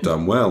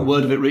done well.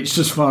 Word of it reached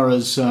as far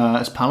as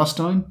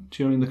Palestine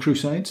during the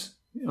Crusades.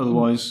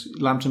 Otherwise,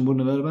 Lambton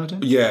wouldn't have heard about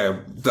it. Yeah,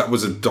 that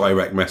was a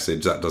direct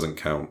message. That doesn't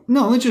count.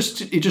 No, he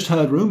just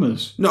heard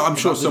rumours. No, I'm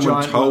sure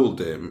someone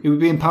told him. He would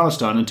be in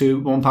Palestine,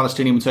 and one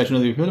Palestinian would say to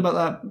another, "Have you heard about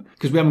that?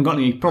 Because we haven't got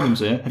any problems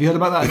here. Have you heard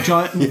about that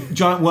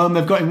giant worm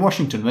they've got in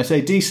Washington?" They say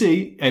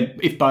DC, and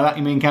if by that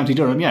you mean County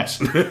Durham,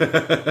 yes.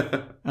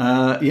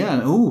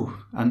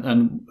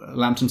 And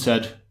Lambton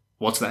said,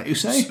 "What's that you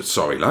say?"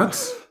 Sorry,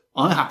 lads.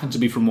 I happen to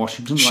be from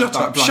Washington. Shut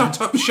up.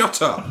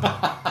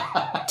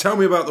 Tell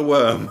me about the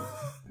worm.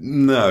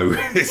 No,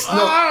 it's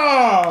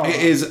not. It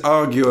is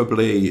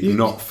arguably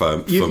not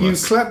famous.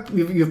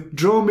 You've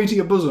drawn me to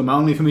your bosom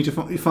only for me to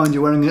find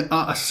you wearing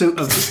a suit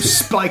of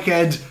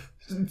spike-head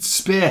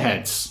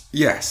spearheads.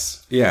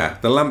 Yes, yeah.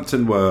 The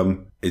Lambton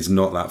Worm is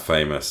not that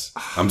famous.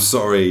 I'm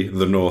sorry,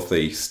 the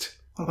Northeast.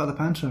 What about the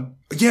panto?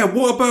 Yeah,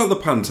 what about the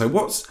panto?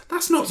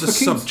 That's not the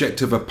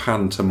subject of a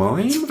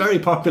pantomime. It's very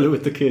popular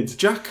with the kids.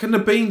 Jack and the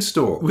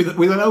Beanstalk. With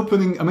an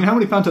opening... I mean, how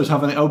many pantos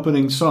have an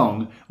opening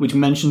song which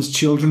mentions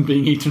children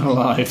being eaten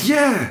alive?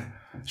 Yeah.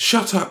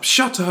 Shut up.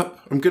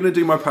 I'm going to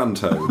do my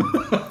panto.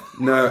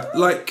 No,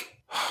 like,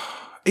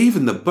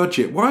 even the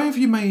budget. Why have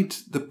you made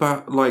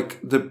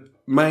the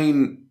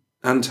main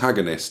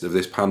antagonist of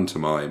this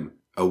pantomime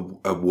a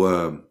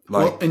worm?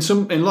 Well, in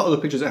a lot of the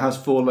pictures it has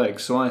 4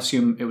 legs, so I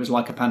assume it was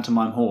like a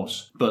pantomime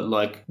horse, but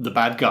like the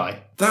bad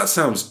guy. That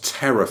sounds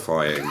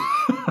terrifying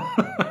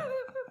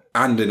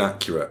and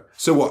inaccurate.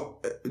 So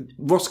what?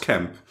 Ross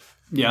Kemp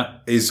Yeah,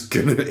 he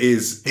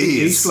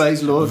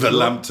plays Lord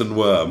Lambton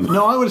Worm.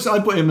 No,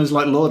 I'd put him as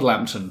like Lord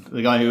Lambton,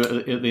 the guy who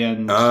at the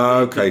end.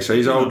 Okay, so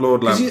he's old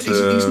Lord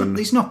Lambton.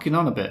 He's knocking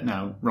on a bit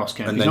now, Ross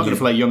Kemp. He's not going to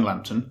play young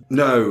Lambton.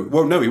 No,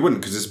 well, no, he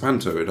wouldn't, because it's a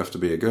panto. It'd have to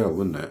be a girl,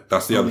 wouldn't it?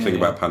 That's the other thing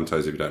about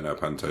pantos. If you don't know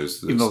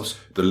pantos,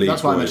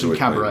 that's why I mentioned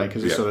cabaret,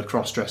 because it's sort of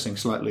cross-dressing,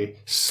 slightly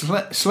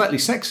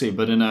sexy,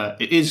 but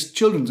it is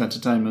children's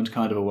entertainment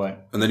kind of a way.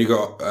 And then you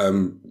got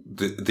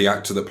the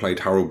actor that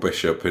played Harold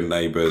Bishop in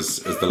Neighbours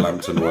as the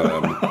Lambton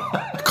Worm.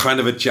 Kind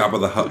of a Jabba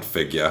the Hutt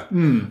figure.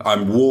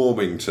 I'm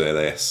warming to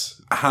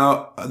this.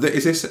 How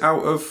is this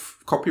out of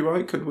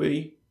copyright? Could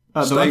we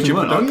stage a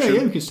production? Oh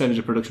yeah, we can stage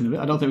a production of it.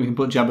 I don't think we can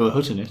put Jabba the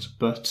Hutt in it,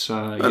 but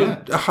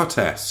a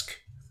Hutt-esque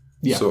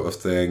sort of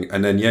thing.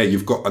 And then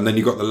you've got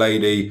the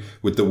lady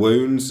with the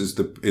wounds as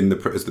the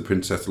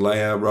Princess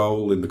Leia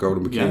role in the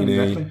golden bikini.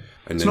 Yeah, exactly.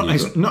 And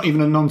it's not even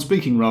a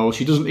non-speaking role.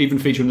 She doesn't even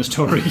feature in the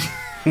story.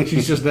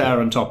 She's just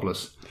there and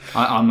topless.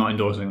 I'm not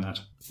endorsing that.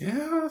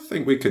 Yeah, I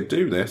think we could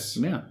do this.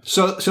 Yeah.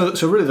 So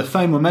really the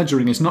fame we're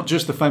measuring is not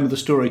just the fame of the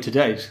story to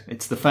date.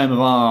 It's the fame of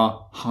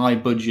our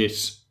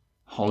high-budget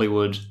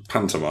Hollywood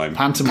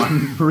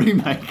pantomime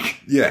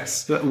remake.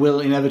 Yes. That will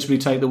inevitably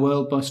take the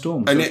world by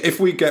storm. And if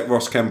we get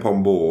Ross Kemp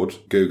on board,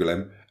 Google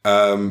him,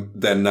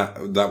 then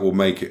that will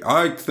make it.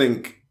 I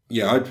think,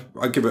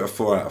 I'd give it a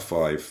 4 out of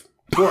 5.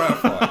 4 out of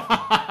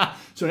 5.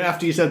 So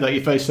after you said that,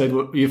 your face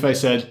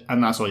said,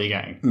 and that's all you're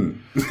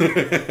getting.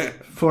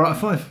 4 out of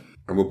 5.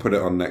 And we'll put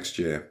it on next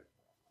year.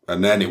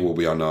 And then it will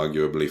be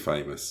unarguably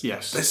famous.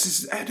 Yes. This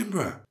is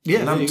Edinburgh.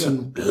 Yeah,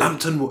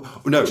 Lambton...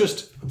 No,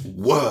 just...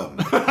 Worm.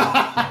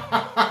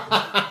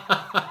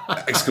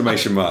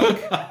 Exclamation mark.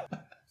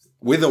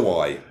 With a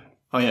Y.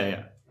 Oh,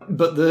 yeah.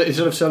 But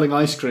instead of selling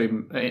ice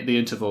cream at the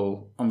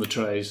interval on the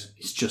trays,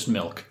 it's just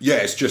milk. Yeah,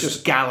 it's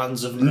just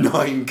gallons of milk.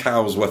 9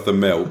 cows worth of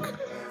milk.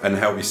 and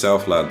help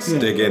yourself, lads.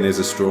 Dig in, here's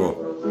a straw.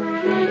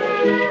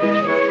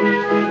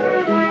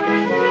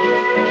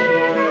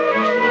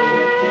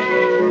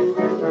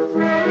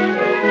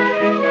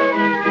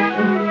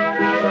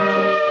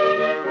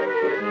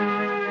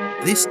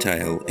 This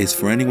tale is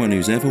for anyone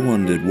who's ever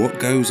wondered what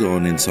goes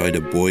on inside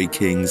a boy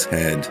king's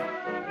head.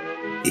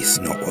 It's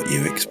not what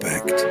you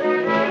expect.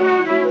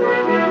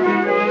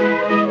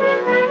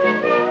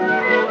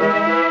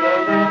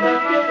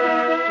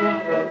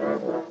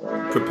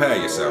 Prepare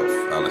yourself,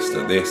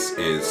 Alistair. This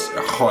is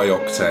a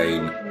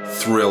high-octane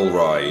thrill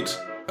ride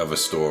of a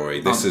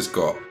story. This has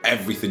got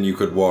everything you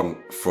could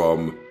want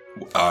from...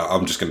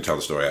 I'm just going to tell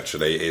the story,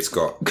 actually. It's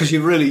got... Because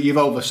you've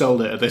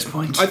oversold it at this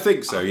point. I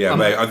think so, yeah,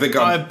 mate.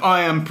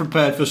 I am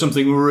prepared for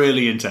something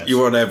really intense. You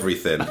want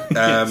everything.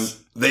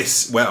 Yes.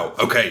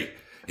 Okay.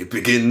 It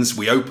begins,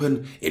 we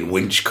open in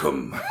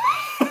Winchcombe.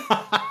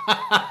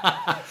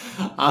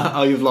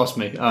 Oh, you've lost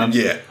me.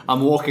 Yeah.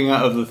 I'm walking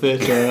out of the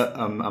theatre.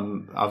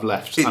 I've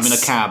left. I'm in a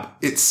cab.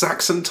 It's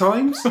Saxon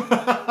times.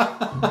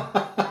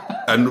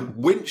 And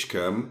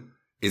Winchcombe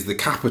is the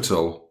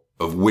capital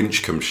of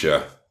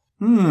Winchcombeshire.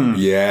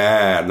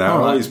 Yeah,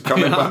 now he's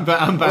coming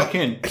back. I'm back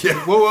in.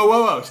 Yeah.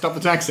 Whoa. Stop the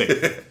taxi.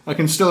 I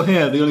can still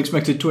hear the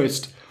unexpected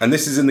twist. And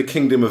this is in the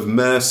kingdom of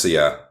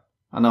Mercia.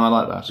 I know, I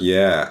like that.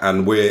 Yeah,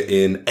 and we're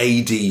in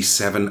AD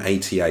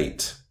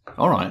 788.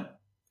 All right.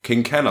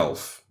 King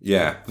Kenelm,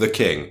 the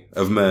king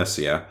of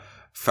Mercia,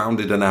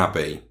 founded an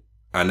abbey.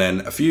 And then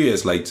a few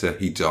years later,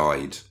 he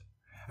died.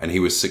 And he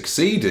was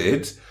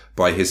succeeded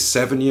by his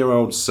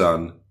 7-year-old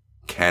son,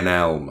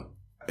 Kenelm.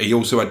 He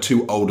also had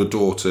 2 older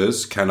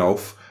daughters,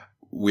 Kenulf.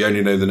 We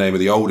only know the name of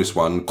the oldest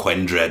one,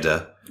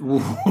 Quendreda,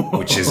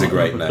 which is a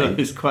great name.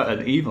 It's quite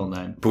an evil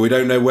name. But we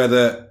don't know what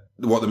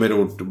the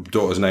middle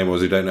daughter's name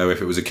was. We don't know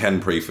if it was a Ken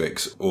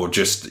prefix or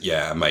just,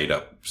 a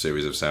made-up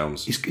series of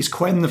sounds. Is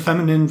Quen the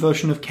feminine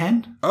version of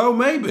Ken? Oh,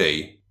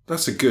 maybe.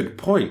 That's a good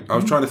point. I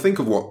was trying to think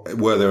of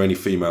were there any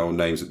female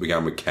names that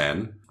began with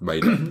Ken?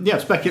 Made up. Yeah,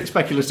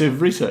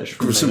 speculative research.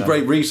 Some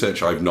great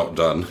research I've not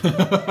done.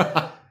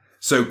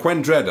 So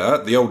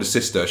Quendreda, the older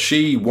sister,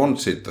 she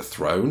wanted the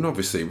throne,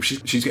 obviously.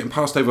 She's getting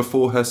passed over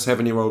for her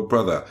 7-year-old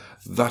brother.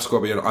 That's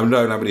got to be... I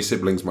don't have any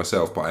siblings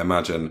myself, but I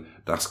imagine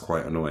that's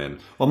quite annoying.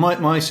 Well,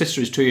 my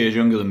sister is 2 years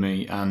younger than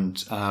me, and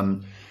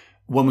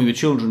when we were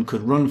children,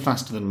 could run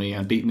faster than me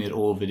and beat me at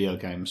all video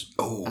games.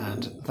 Oh.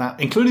 And that,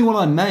 including one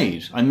I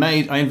made.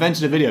 I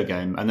invented a video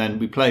game, and then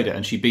we played it,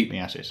 and she beat me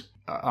at it.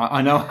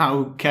 I know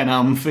how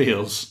Kenelm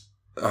feels.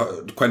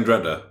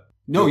 Quendreda.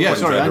 No, yeah,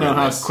 sorry, I know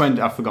how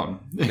I've forgotten.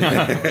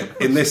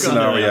 In this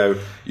scenario,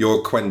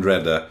 you're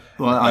Quendreda.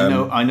 Well,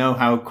 I know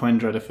how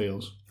Quendreda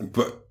feels.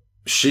 But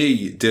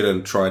she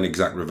didn't try and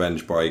exact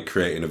revenge by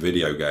creating a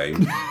video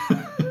game.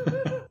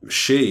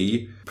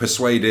 She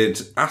persuaded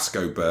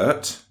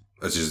Ascobert,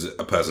 as is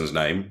a person's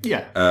name,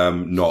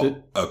 not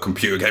a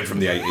computer game from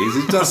the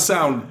 80s. It does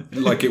sound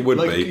like it would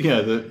be.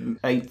 Yeah, the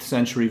 8th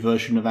century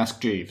version of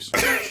Ask Jeeves.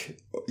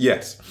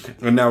 Yes.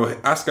 And now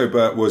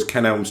Ascobert was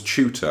Kenelm's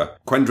tutor.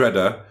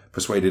 Quendreda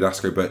persuaded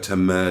Ascobert to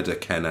murder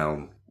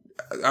Kenelm.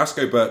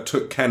 Ascobert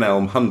took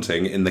Kenelm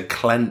hunting in the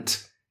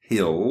Clent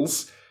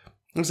Hills.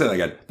 Let me say that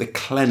again. The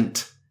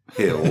Clent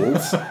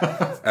Hills.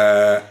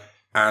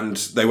 And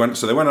they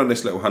went on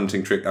this little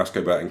hunting trip,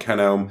 Ascobert and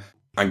Kenelm.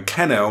 And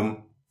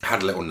Kenelm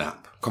had a little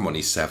nap. Come on,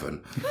 he's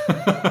 7.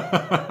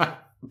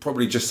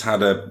 Probably just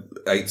had a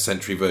 8th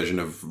century version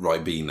of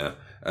Ribena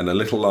and a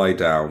little lie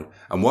down.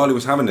 And while he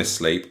was having this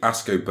sleep,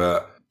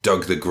 Ascobert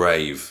dug the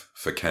grave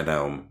for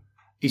Kenelm.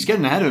 He's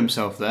getting ahead of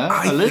himself there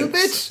a little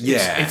bit.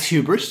 Yeah, it's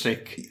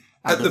hubristic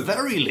at the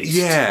very least.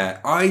 Yeah,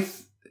 my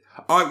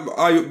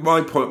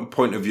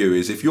point of view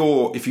is if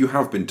you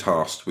have been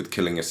tasked with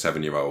killing a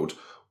 7-year-old,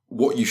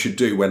 what you should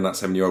do when that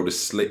 7-year-old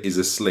is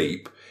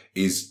asleep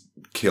is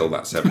kill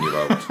that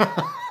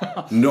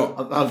 7-year-old.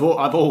 Not.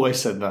 I've always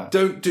said that.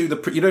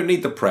 You don't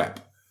need the prep.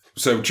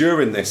 So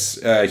during this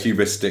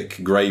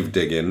hubristic grave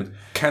digging,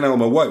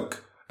 Kenelm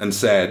awoke and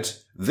said,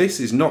 "This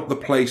is not the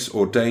place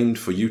ordained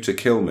for you to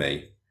kill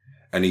me."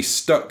 And he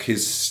stuck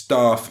his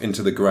staff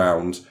into the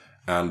ground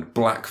and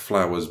black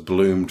flowers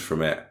bloomed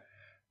from it.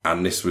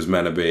 And this was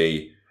meant to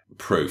be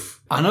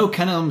proof. I know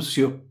Kenelm's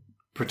your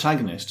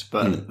protagonist,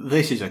 but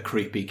this is a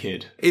creepy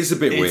kid. It's a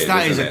bit weird,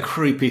 That isn't is it? a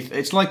creepy...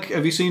 It's like,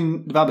 have you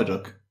seen The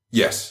Babadook?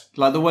 Yes.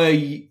 Like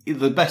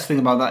the best thing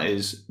about that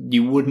is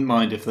you wouldn't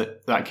mind if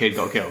that kid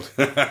got killed.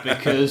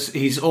 Because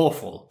he's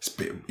awful. It's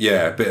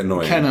a bit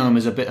annoying. Kenelm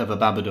is a bit of a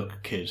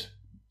Babadook kid.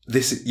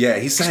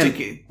 He's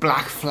saying...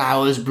 Black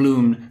flowers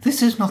bloom.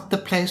 This is not the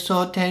place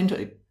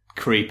ordained.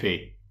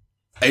 Creepy.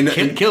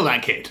 Kill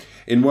that kid.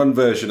 In one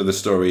version of the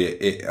story,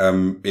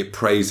 it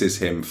praises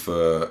him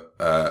for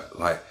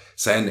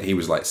saying that he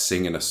was like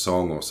singing a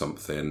song or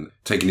something,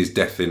 taking his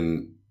death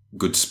in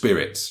good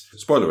spirits.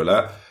 Spoiler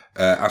alert: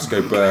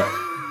 Ascobert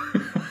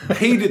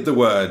heeded the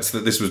words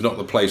that this was not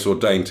the place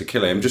ordained to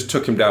kill him. Just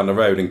took him down the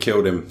road and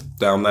killed him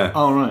down there.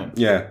 Oh right.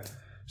 Yeah.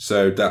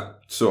 So that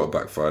sort of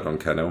backfired on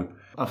Kenelm.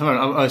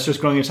 I was just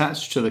growing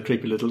attached to the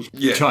creepy little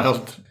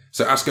child.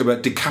 So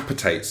Ascobert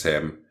decapitates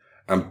him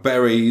and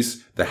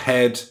buries the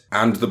head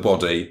and the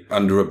body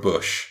under a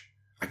bush.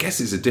 I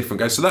guess it's a different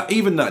guy. So that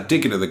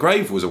digging of the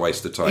grave was a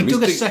waste of time. He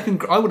took a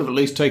second... I would have at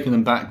least taken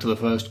them back to the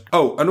first...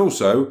 Oh, and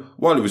also,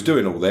 while he was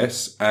doing all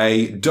this,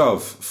 a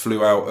dove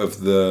flew out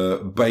of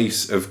the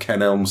base of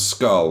Kenelm's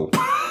skull.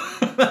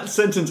 That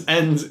sentence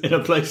ends in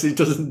a place it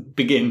doesn't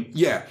begin.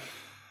 Yeah.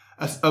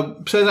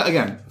 Say that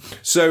again.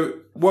 So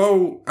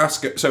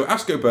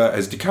Ascobert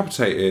has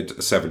decapitated a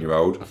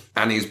 7-year-old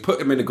and he's put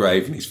him in a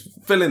grave and he's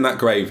filling that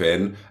grave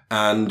in,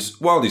 and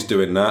while he's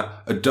doing that,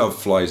 a dove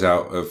flies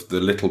out of the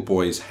little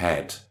boy's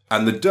head.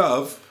 And the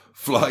dove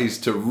flies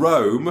to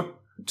Rome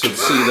to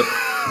see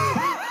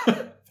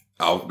the...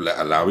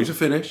 Allow me to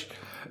finish.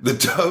 The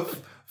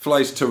dove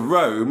flies to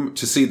Rome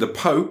to see the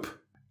Pope,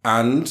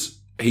 and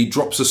he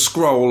drops a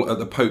scroll at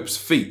the Pope's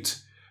feet,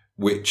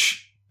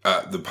 which...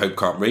 the Pope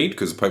can't read,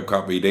 because the Pope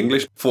can't read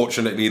English.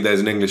 Fortunately, there's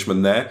an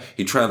Englishman there.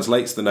 He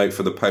translates the note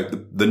for the Pope.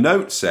 The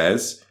note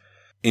says,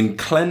 "In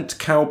Clent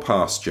cow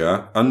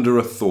pasture, under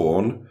a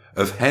thorn,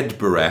 of head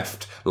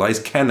bereft, lies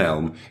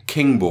Kenelm,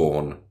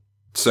 king-born."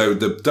 So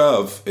the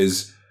dove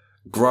is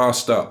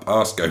grassed up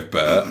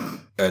Ascobert.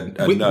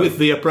 With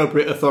the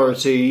appropriate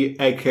authority,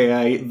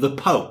 a.k.a. the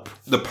Pope.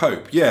 The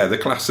Pope, yeah, the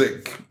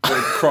classic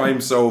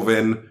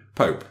crime-solving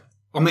Pope.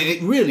 I mean,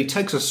 it really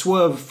takes a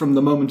swerve from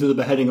the moment of the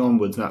beheading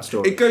onwards, that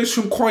story. It goes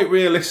from quite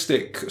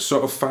realistic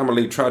sort of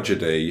family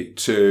tragedy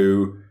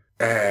to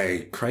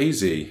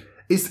crazy.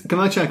 Can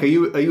I check? Are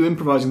you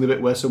improvising the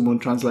bit where someone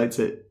translates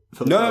it?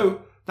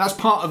 No. That's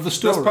part of the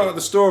story. That's part of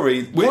the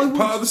story.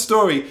 Part of the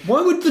story.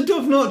 Why would the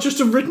dove not just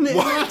have written it in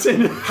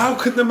Latin? How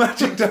could the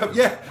magic dove...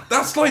 Yeah,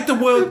 that's like the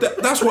word...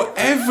 That's what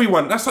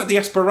everyone... That's like the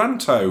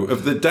Esperanto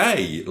of the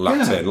day,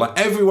 Latin. Yeah. Like,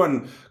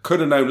 everyone could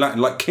have known Latin.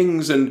 Like,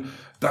 kings and...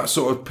 that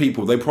sort of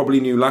people, they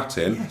probably knew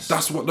Latin. Yes.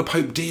 That's what the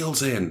Pope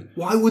deals in.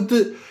 Why would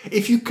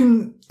if you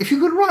could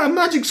write a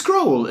magic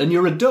scroll and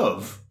you're a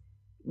dove,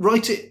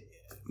 write it.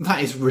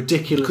 That is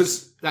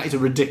ridiculous.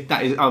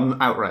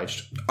 I'm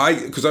outraged.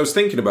 Because I was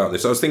thinking about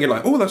this. I was thinking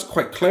like, oh, that's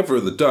quite clever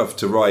of the dove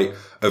to write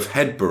of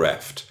head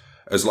bereft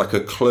as like a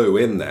clue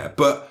in there.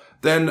 But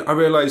then I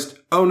realised,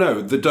 oh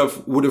no, the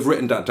dove would have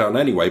written that down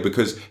anyway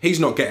because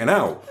he's not getting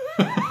out.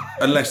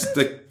 Unless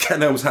the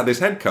Kenelm's had his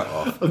head cut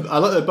off. I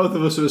like that both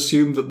of us have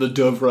assumed that the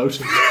dove wrote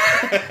it.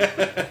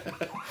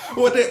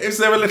 What, is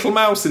there a little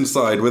mouse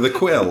inside with a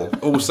quill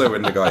also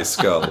in the guy's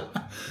skull?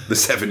 The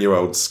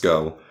 7-year-old's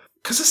skull.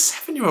 Because a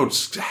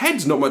 7-year-old's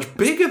head's not much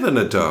bigger than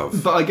a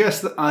dove. But I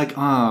guess that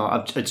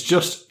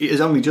it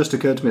has only just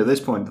occurred to me at this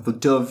point that the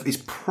dove is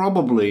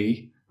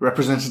probably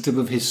representative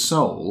of his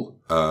soul.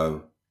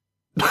 Sorry,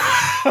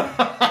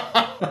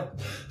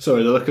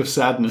 the look of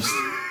sadness.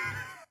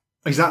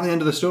 Is that the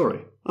end of the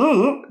story?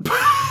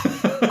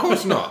 Of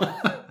course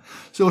not.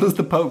 So what does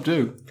the Pope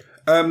do?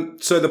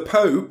 So the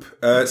Pope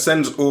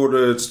sends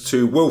orders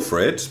to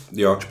Wilfrid,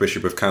 the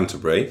Archbishop of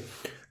Canterbury,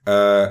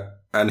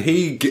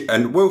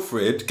 and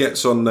Wilfrid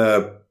gets on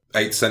the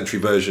 8th century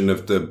version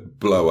of the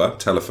blower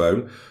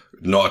telephone,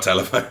 not a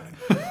telephone,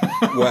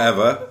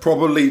 whatever.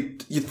 Probably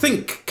you'd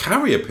think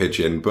carrier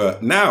pigeon,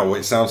 but now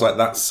it sounds like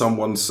that's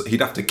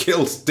he'd have to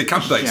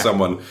decapitate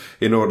someone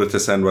in order to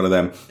send one of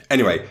them.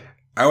 Anyway.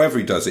 However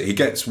he does it, he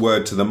gets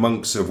word to the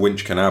monks of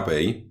Winchcombe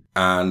Abbey,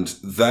 and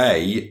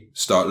they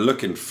start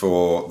looking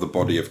for the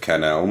body of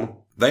Kenelm.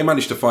 They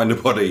manage to find the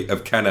body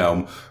of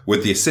Kenelm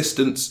with the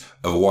assistance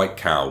of a white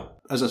cow.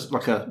 As a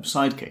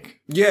sidekick?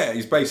 Yeah,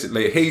 he's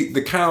basically...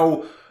 The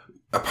cow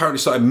apparently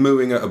started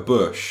mooing at a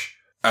bush,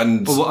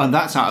 and... and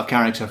that's out of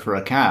character for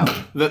a cow.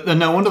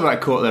 No wonder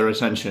that caught their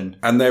attention.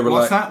 And they were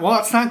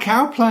what's that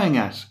cow playing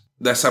at?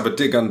 Let's have a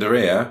dig under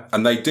here.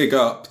 And they dig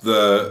up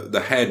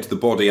the head, the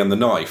body, and the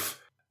knife.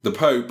 The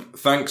Pope,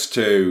 thanks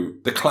to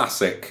the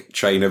classic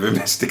chain of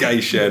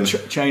investigation,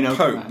 chain of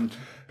command.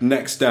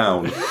 Next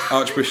down,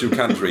 Archbishop of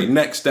Canterbury,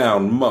 next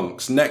down,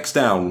 monks, next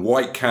down,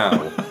 white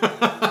cow.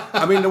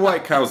 I mean, the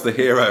white cow's the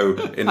hero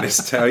in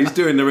this tale. He's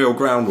doing the real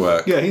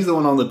groundwork. Yeah, he's the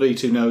one on the beat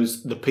who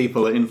knows the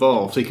people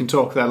involved. He can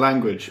talk their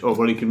language,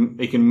 or he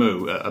can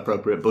moo at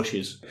appropriate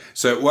bushes.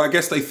 So, I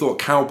guess they thought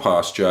cow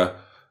pasture.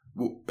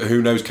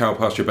 Who knows cow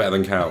pasture better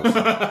than cows?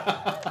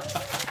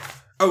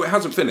 Oh, it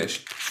hasn't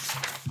finished.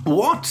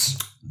 What?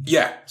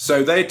 Yeah,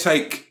 so they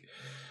take...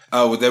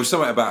 Oh, there was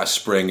something about a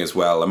spring as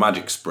well. A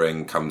magic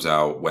spring comes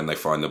out when they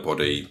find the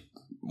body.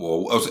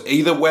 Well,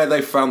 either where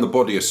they found the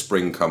body a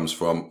spring comes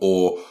from,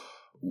 or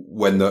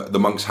when the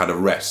monks had a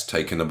rest,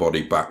 taking the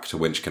body back to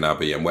Winchcombe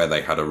Abbey, and where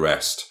they had a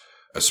rest,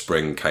 a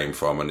spring came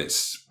from, and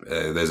it's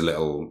there's a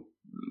little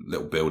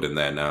building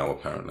there now,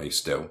 apparently,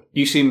 still.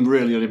 You seem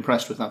really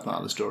unimpressed with that part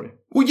of the story.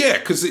 Well, yeah,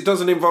 because it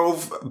doesn't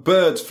involve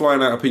birds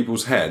flying out of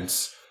people's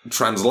heads...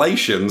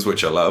 translations,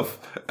 which I love,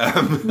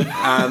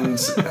 and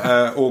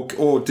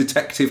or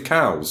detective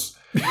cows.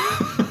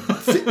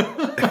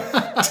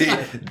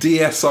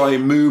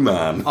 DSI Moo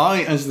Man.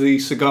 I, as the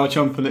cigar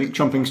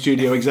chomping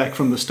studio exec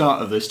from the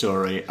start of this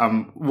story,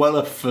 am well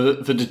up for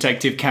the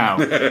detective cow.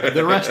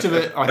 The rest of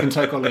it I can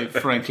take or leave,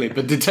 frankly,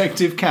 but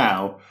detective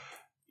cow,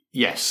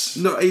 yes.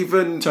 Not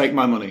even... Take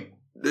my money.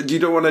 You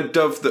don't want a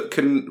dove that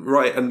can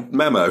write a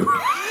memo.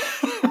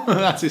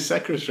 That's his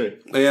secretary.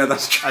 Yeah,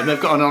 that's true. And they've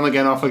got an on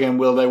again, off again,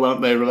 will they,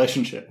 won't they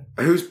relationship.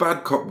 Who's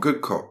bad cop,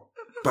 good cop?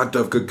 Bad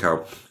dove, good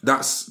cow.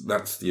 That's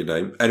your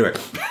name. Anyway,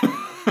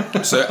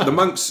 so the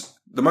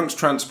monks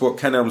transport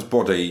Kenelm's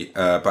body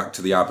back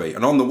to the abbey,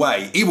 and on the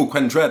way, evil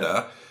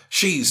Quendreda,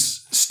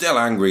 she's still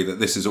angry that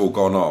this has all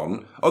gone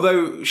on,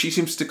 although she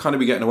seems to kind of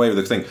be getting away with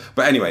the thing.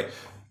 But anyway,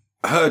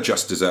 her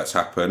just desserts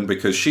happen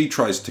because she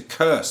tries to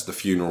curse the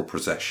funeral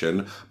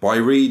procession by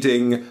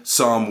reading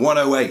Psalm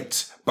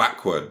 108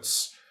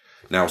 backwards.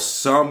 Now,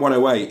 Psalm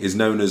 108 is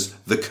known as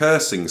the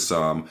cursing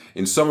psalm.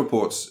 In some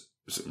reports,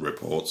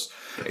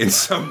 in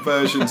some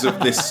versions of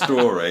this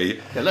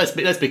story... Yeah, let's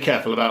be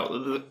careful about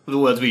the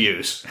words we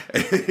use.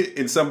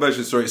 In some versions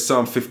of the story, it's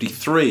Psalm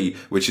 53,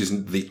 which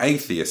is the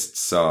atheist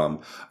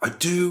psalm. I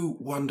do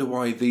wonder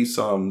why these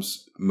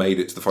psalms made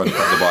it to the final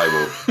part of the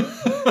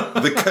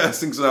Bible. The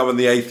cursing psalm and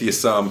the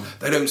atheist psalm,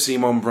 they don't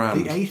seem on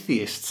brand. The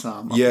atheist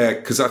psalm? Yeah,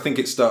 because I think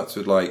it starts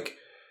with, like,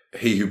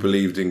 he who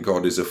believed in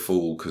God is a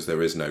fool because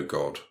there is no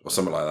God, or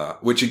something like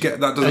that. Which, again,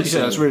 that doesn't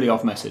seem... That's really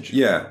off message.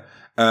 Yeah.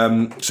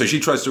 So she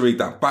tries to read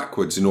that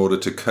backwards in order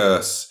to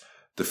curse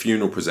the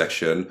funeral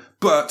procession,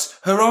 but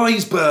her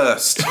eyes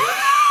burst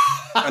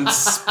and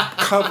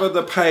cover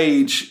the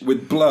page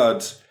with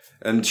blood,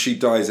 and she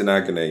dies in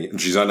agony,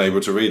 and she's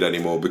unable to read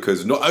anymore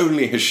because not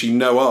only has she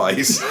no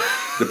eyes,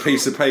 the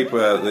piece of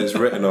paper that it's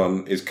written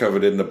on is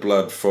covered in the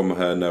blood from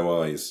her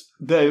no eyes.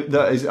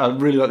 I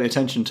really like the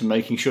attention to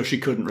making sure she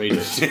couldn't read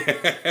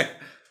it.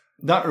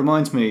 That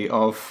reminds me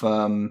of...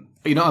 I'm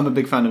a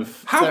big fan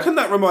of... How can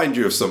that remind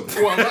you of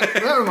something? Well,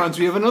 that reminds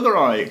me of another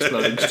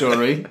eye-exploding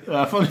story.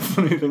 Funny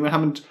thing that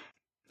happened...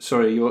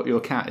 Sorry, your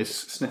cat is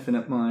sniffing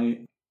at my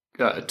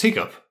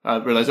teacup. I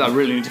realise I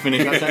really need to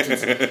finish that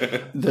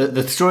sentence.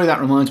 The story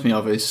that reminds me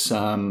of is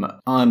I'm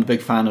a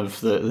big fan of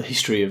the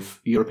history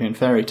of European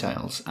fairy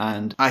tales,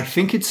 and I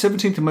think it's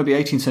 17th or maybe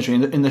 18th century.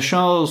 In the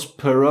Charles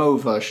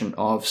Perrault version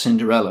of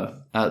Cinderella,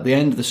 at the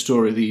end of the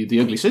story, the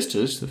ugly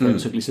sisters, the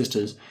famous ugly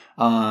sisters,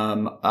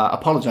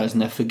 apologise,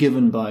 and they're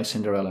forgiven by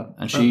Cinderella,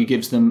 and she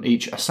gives them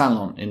each a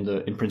salon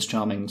in Prince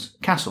Charming's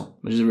castle,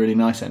 which is a really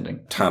nice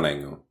ending.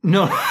 Tanning?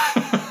 No.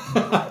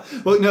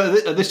 Well, no.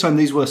 At this time,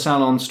 these were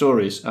salon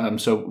stories.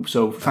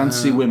 So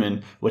fancy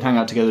women would hang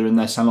out together in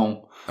their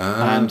salon,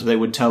 and they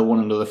would tell one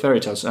another fairy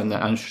tales. And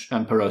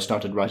Perrault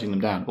started writing them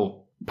down,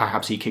 or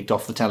perhaps he kicked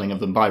off the telling of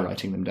them by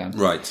writing them down.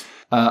 Right.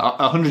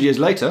 100 years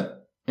later,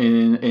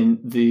 in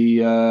the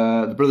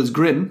Brothers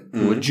Grimm,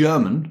 who were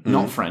German,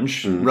 not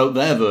French, wrote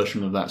their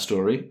version of that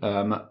story.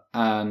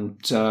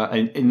 And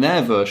in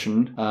their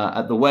version,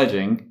 at the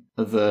wedding,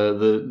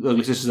 the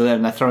ugly sisters are there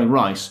and they're throwing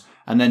rice.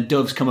 And then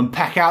doves come and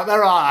peck out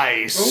their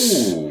eyes.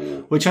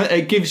 Ooh. Which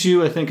it gives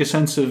you, I think, a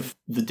sense of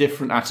the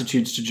different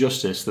attitudes to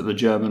justice that the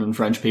German and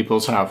French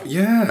peoples have.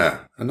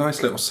 Yeah, a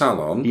nice little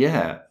salon.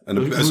 Yeah, and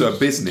a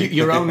business.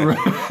 Your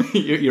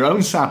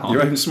own salon,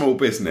 your own small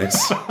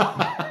business,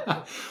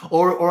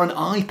 or an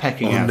eye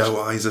pecking out.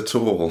 No eyes at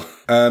all.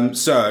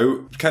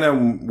 So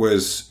Kenelm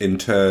was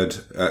interred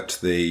at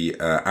the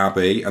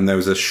abbey, and there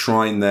was a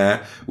shrine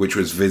there which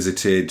was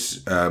visited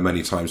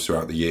many times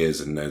throughout the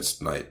years, and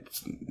there's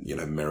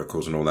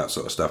miracles and all that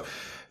sort of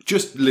stuff.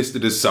 Just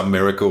listed as some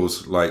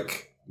miracles,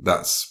 like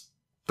that's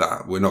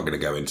that. We're not going to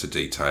go into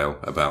detail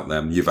about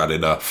them. You've had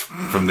enough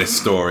from this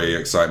story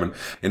excitement.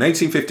 In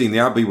 1815, the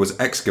abbey was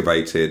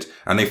excavated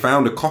and they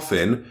found a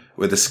coffin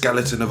with a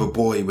skeleton of a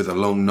boy with a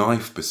long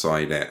knife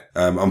beside it.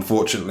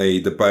 Unfortunately,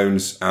 the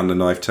bones and the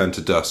knife turned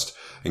to dust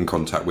in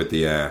contact with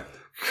the air.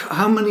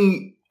 How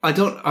many... I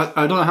don't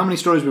know how many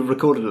stories we've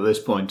recorded at this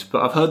point,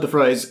 but I've heard the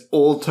phrase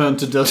 "all turn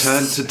to dust"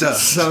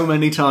 so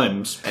many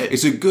times.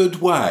 It's a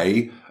good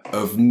way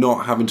of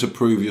not having to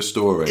prove your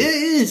story. It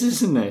is,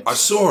 isn't it? I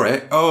saw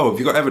it. Oh, have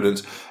you got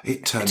evidence?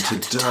 It turned to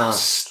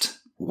dust.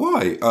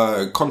 Why?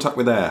 Contact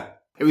with air.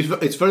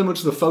 It's very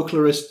much the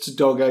folklorist's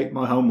dog ate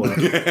my homework.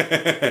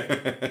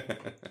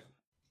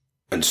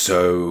 And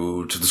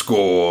so to the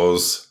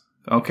scores.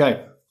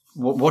 Okay.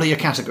 What are your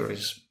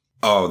categories?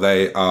 Oh,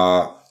 they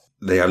are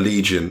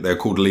legion. They're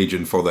called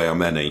legion, for they are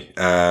many.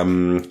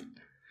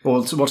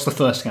 Well, so what's the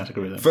first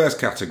category then? First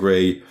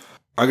category,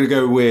 I'm going to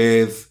go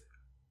with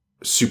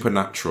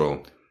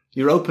supernatural.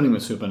 You're opening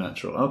with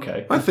supernatural.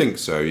 Okay. I think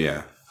so,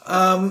 yeah.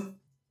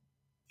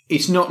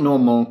 It's not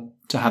normal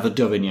to have a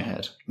dove in your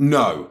head.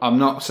 No. I'm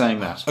not saying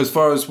that. As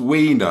far as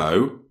we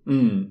know,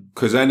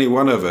 because any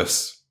one of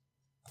us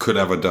could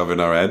have a dove in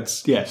our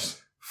heads.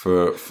 Yes.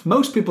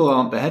 Most people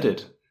aren't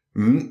beheaded.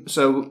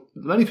 So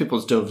many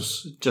people's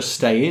doves just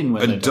stay in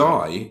when they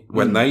die.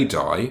 When they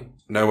die,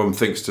 no one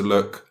thinks to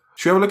look.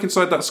 Should we have a look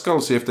inside that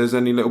skull, see if there's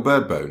any little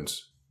bird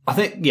bones? I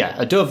think, yeah,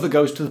 a dove that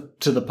goes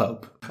to the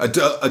Pope. A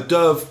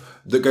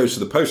dove that goes to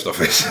the post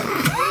office.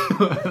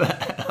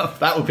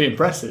 That would be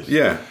impressive.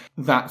 Yeah.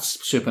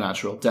 That's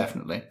supernatural,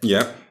 definitely.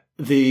 Yeah.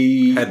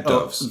 The head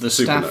doves. The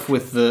staff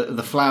with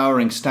the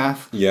flowering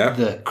staff. Yeah.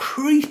 The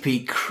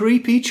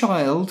creepy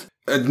child.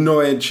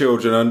 Annoying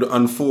children, and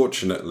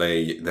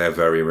unfortunately, they're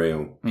very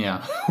real.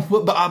 Yeah,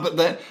 but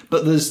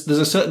there's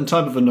a certain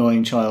type of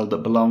annoying child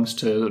that belongs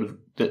to sort of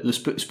the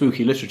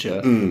spooky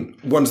literature.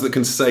 Ones that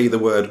can say the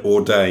word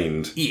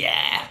ordained.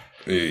 Yeah.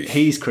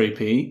 He's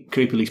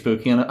creepily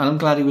spooky, and I'm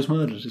glad he was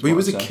murdered. He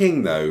was a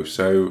king, though,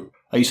 so...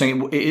 Are you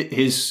saying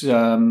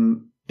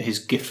his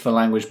gift for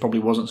language probably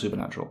wasn't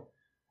supernatural?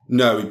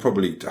 No, he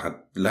probably had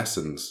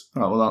lessons.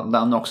 All right, well,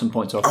 that'll knock some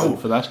points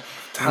off for that.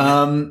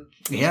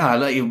 Yeah, I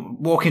let you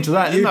walk into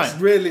that, didn't I?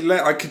 Really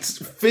I could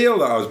feel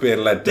that I was being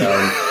led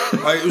down.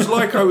 It was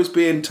like I was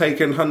being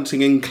taken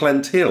hunting in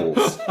Clent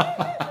Hills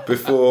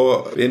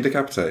before being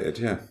decapitated,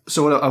 yeah.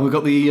 So we've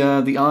got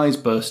the eyes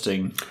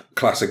bursting.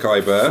 Classic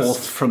eye burst.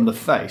 Forth from the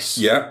face.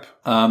 Yep.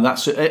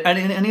 That's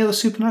any other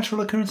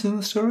supernatural occurrences in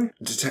the story?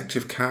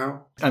 Detective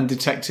Cow. And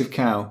Detective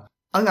Cow.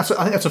 I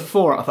think that's a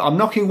 4. I'm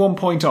knocking 1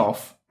 point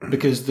off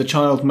because the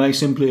child may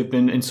simply have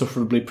been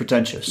insufferably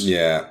pretentious.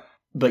 Yeah.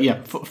 But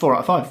yeah, 4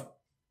 out of 5.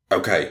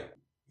 Okay.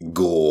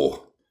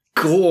 Gore.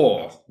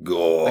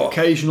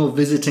 Occasional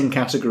visiting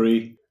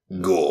category.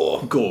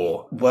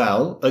 Gore.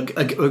 Well,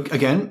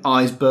 again,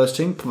 eyes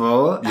bursting.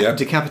 Yep.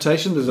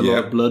 Decapitation. There's a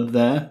lot of blood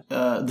there.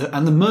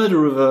 And the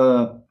murder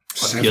of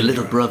your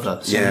little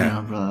brother.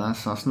 Yeah. Brother.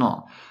 That's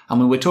not... I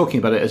mean, we're talking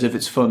about it as if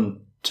it's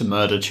fun to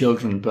murder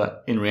children,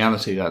 but in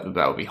reality, that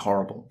would be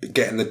horrible.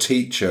 Getting the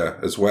teacher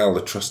as well,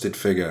 the trusted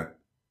figure.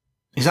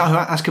 Is that who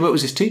Ascobert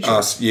was his teacher?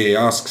 He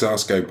asks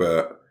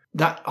Ascobert.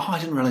 I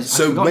didn't realise.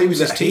 So maybe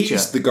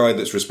he's the guy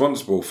that's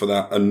responsible for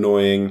that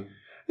annoying,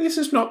 this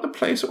is not the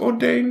place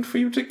ordained for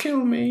you to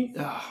kill me.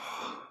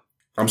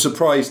 I'm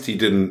surprised he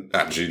didn't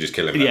actually just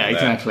kill him. Yeah,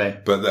 exactly.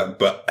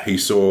 But he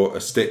saw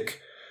a stick,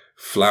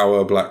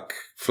 black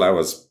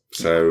flowers.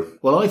 So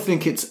well, I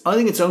think it's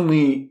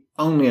only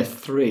a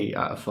 3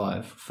 out of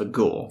 5 for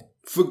gore.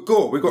 For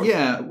gore, we've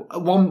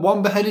got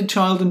one beheaded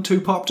child and 2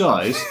 popped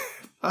eyes.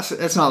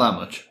 That's not that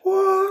much.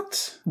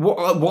 What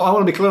I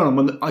want to be clear on,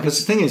 because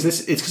the thing is,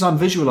 it's because I'm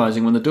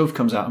visualising when the dove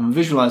comes out, I'm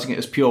visualising it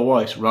as pure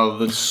white rather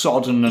than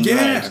sodden and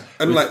red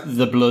and with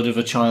the blood of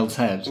a child's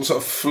head.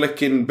 Sort of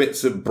flicking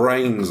bits of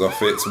brains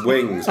off its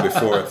wings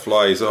before it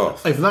flies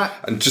off.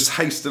 And just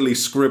hastily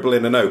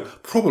scribbling a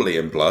note, probably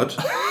in blood.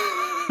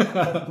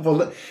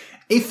 Well,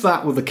 if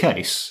that were the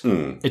case,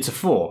 it's a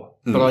 4.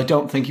 But I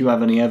don't think you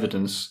have any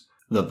evidence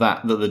that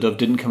the dove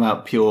didn't come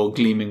out pure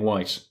gleaming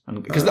white,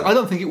 because I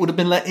don't think it would have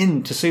been let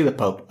in to see the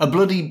Pope. A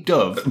bloody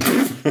dove,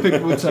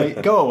 people would say,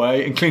 "Go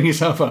away and clean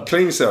yourself up."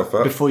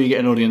 Before you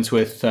get an audience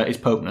with his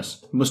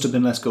popeness. Must have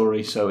been less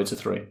gory, so it's a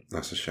 3.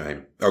 That's a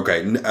shame.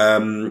 Okay,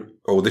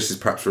 this is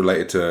perhaps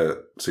related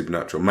to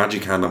supernatural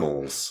magic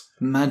animals.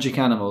 Magic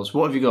animals.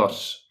 What have you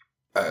got?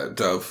 A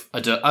dove.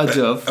 A dove. A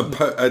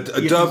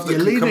dove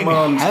that can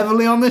command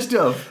heavily on this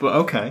dove, but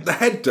okay. The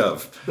head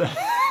dove.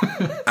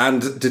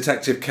 And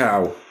Detective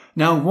Cow.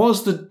 Now,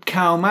 was the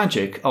cow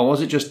magic, or was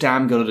it just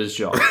damn good at his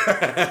job?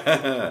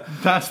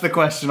 That's the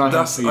question I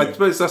have for you. I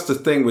suppose that's the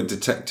thing with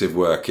detective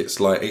work. It's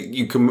like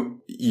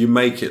you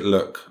make it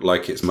look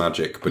like it's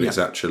magic, but it's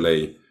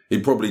actually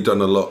he'd probably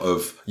done a lot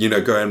of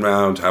going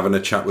around having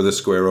a chat with the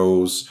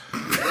squirrels.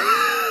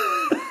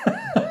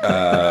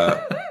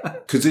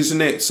 Because isn't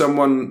it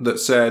someone that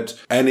said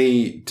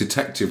any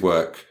detective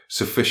work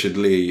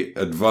sufficiently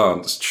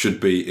advanced should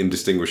be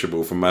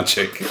indistinguishable from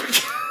magic?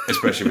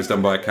 Especially if it's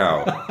done by a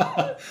cow.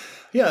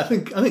 Yeah, I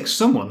think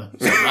someone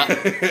said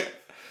that.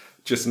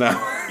 Just now.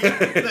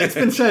 It's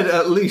been said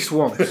at least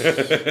once.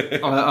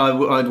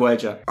 I'd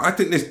wager. I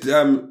think this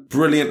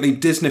brilliantly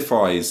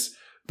Disneyfies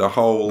the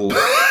whole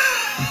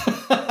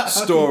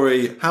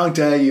story. How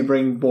dare you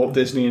bring Walt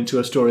Disney into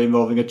a story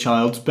involving a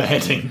child's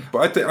beheading?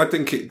 But I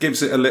think it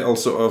gives it a little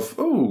sort of,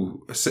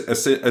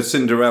 a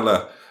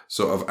Cinderella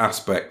sort of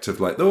aspect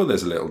of like,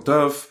 there's a little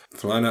dove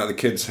flying out of the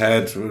kid's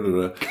head.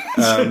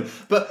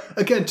 But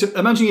again,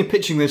 imagine you're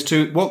pitching this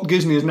to Walt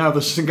Disney is now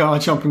the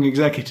cigar-chomping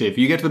executive.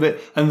 You get to the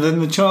bit, and then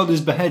the child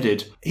is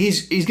beheaded.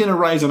 He's going to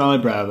raise an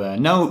eyebrow there.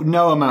 No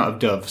amount of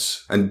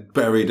doves. And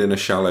buried in a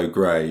shallow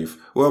grave.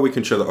 Well, we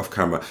can show that off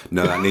camera.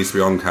 No, that needs to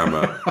be on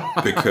camera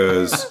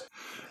because.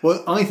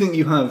 Well, I think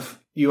you have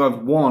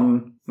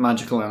one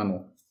magical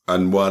animal.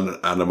 And one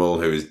animal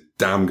who is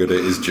damn good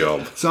at his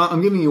job. So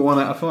I'm giving you 1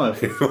 out of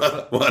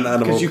 5. One animal.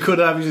 Because you could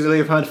easily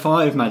have had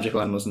 5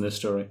 magical animals in this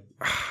story.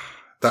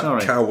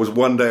 That cow was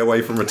 1 day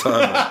away from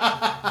retirement.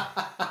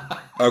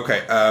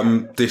 Okay,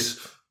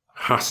 this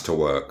has to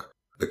work.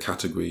 The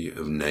category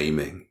of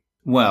naming.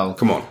 Well,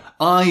 come on.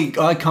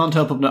 I can't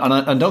help but and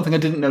I don't think I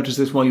didn't notice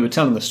this while you were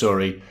telling the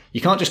story. You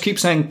can't just keep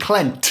saying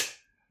Clent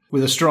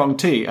with a strong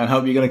T and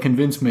hope you're going to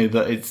convince me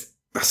that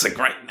that's a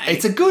great name.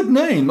 It's a good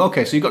name.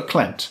 Okay, so you've got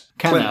Clent,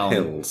 Kenelm, Clent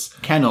Hills,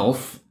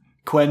 Kenulf,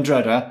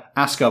 Quendreda,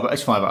 Ascobert.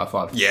 It's 5 out of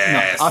 5.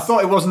 Yes. No, I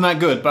thought it wasn't that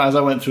good, but as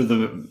I went through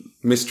the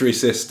Mystery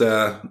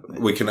Sister,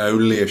 we can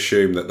only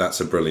assume that that's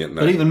a brilliant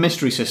name. But even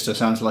Mystery Sister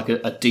sounds like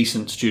a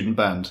decent student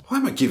band. Why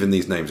am I giving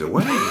these names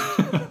away?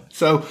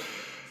 So,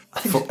 I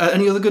think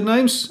any other good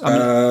names?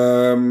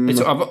 I mean,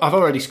 I've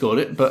already scored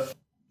it, but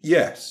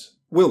yes,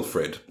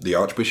 Wilfrid, the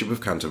Archbishop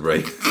of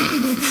Canterbury.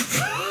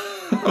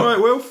 All right,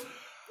 Wilf.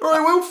 All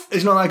right, Wilf.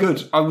 It's not that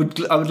good. I would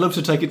love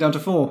to take it down to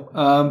 4,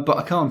 but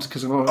I can't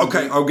because I'm already...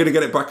 Okay, I'm going to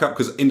get it back up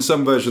because in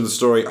some version of the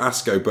story,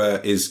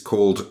 Askobert is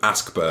called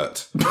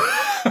Askbert.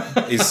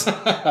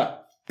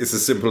 It's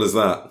as simple as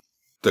that.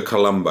 The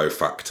Columbo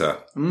factor.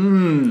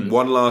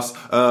 One last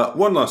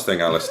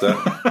thing, Alistair.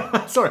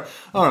 Sorry.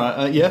 All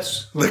right.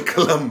 Yes. The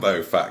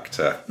Columbo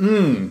factor.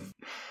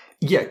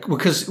 Yeah,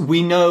 because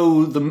we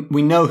know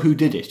who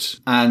did it,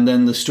 and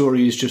then the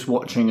story is just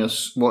watching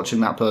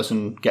that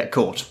person get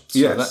caught. So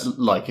Yes.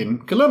 like in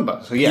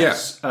Columbo. So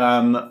yes.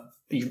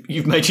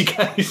 You've made your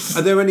case.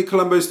 Are there any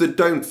Columbos that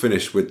don't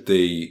finish with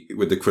the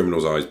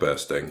criminal's eyes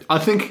bursting? I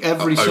think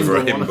every single over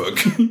a hymn one. book.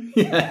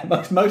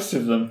 Yeah, most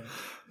of them.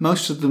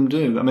 Most of them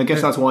do. I mean, I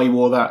guess that's why he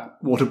wore that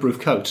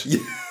waterproof coat. Yeah.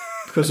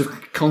 Because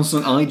of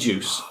constant eye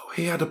juice. Oh,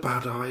 he had a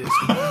bad eye as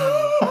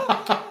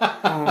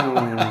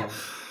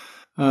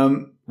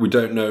well. We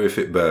don't know if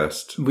it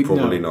burst.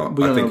 Probably not.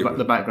 We don't know about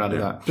the background of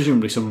that.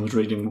 Presumably someone was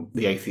reading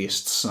the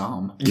Atheist's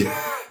Psalm. Yeah.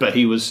 But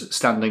he was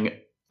standing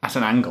at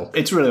an angle.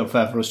 It's really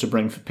unfair for us to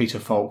bring Peter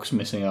Falk's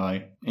missing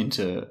eye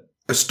into...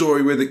 A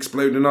story with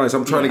exploding eyes.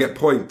 I'm trying to get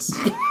points.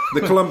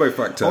 The Columbo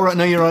factor. All right,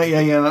 no, you're right.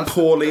 Yeah. That's,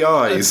 poorly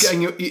eyes.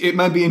 It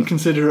may be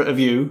inconsiderate of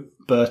you,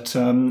 but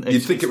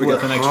you'd think it would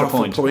worth get an extra half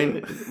point. a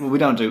point. Well, we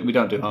don't do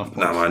half points.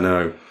 No, I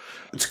know.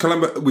 It's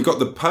Columbo. We got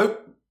the Pope.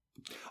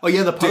 Oh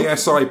yeah, the Pope.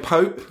 DSI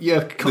Pope.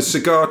 Yeah, the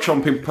cigar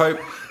chomping Pope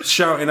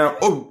shouting out,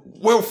 "Oh,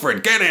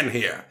 Wilfred, get in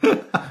here!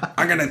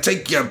 I'm gonna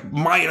take your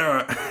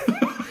minor,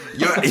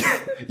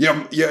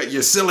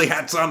 your silly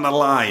hats on the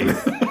line."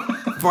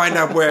 Find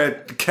out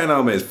where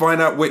Kenelm is. Find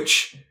out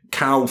which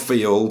cow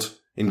field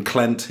in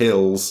Clent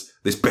Hills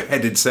this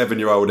beheaded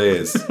 7-year-old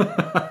is.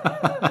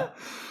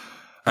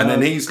 And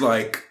then he's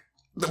like,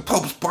 the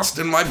Pope's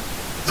busting my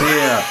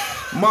here.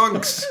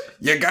 Monks,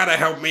 you gotta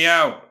help me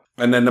out.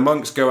 And then the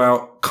monks go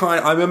out,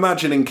 I'm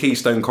imagining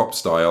Keystone Cop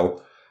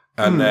style.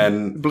 And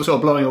then... sort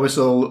of blowing a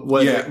whistle,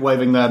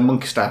 waving their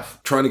monk staff.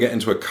 Trying to get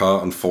into a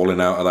cart and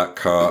falling out of that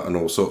cart and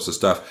all sorts of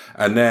stuff.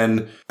 And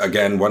then,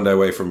 again, one day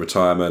away from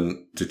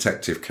retirement,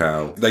 Detective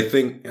Cow. They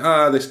think,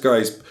 this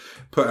guy's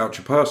put out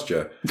your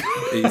pasture.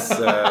 He's...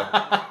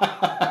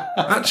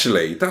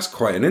 Actually, that's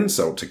quite an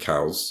insult to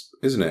cows,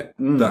 isn't it?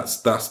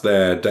 That's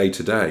their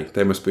day-to-day.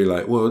 They must be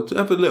like, well,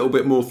 have a little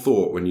bit more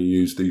thought when you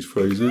use these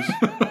phrases.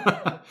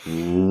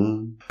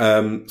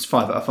 It's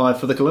 5 out of 5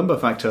 for the Columbo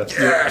factor.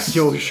 Yes!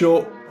 Your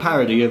short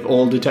parody of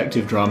all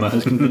detective drama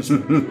has convinced me.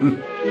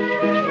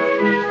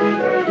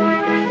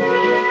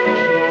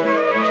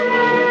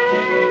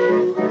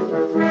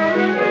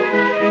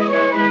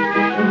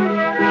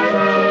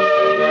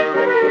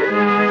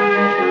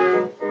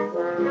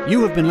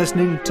 You have been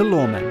listening to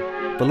Loremen.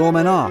 The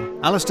Loremen are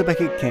Alistair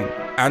Beckett-King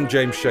and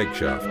James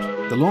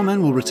Shakeshaft. The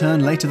Loremen will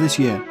return later this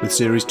year with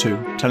Series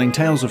 2, telling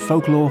tales of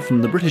folklore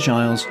from the British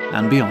Isles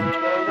and beyond.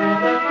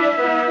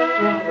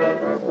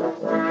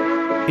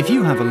 If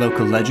you have a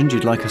local legend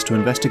you'd like us to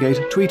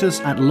investigate, tweet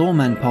us at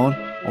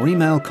LoremenPod or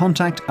email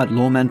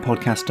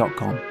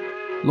contact@loremenpodcast.com.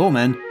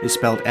 Loremen is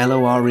spelled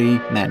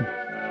L-O-R-E-men.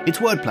 It's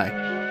wordplay.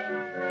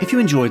 If you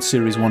enjoyed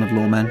Series 1 of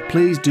Loremen,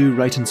 please do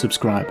rate and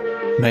subscribe.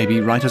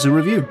 Maybe write us a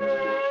review.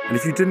 And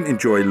if you didn't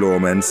enjoy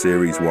Loremen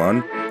Series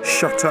 1,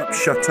 shut up,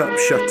 shut up,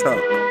 shut up.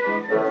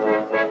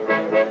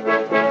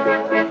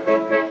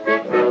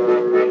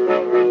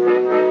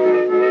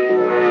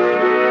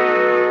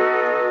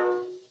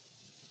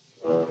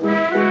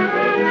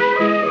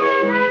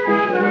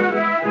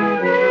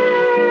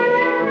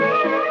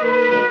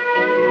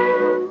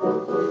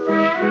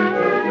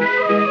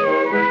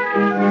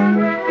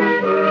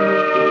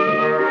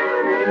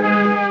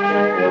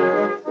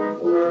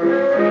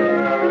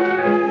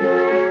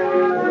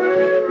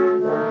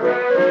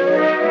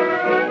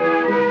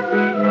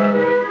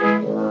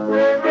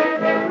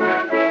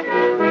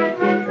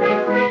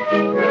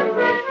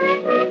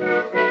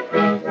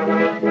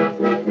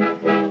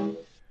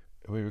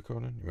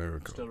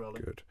 Still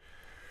rolling. Good.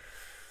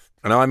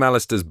 And I'm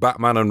Alistair's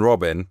Batman and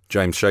Robin,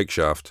 James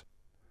Shakeshaft.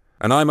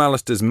 And I'm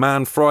Alistair's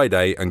Man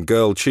Friday and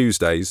Girl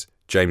Tuesdays,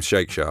 James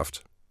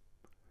Shakeshaft.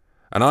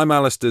 And I'm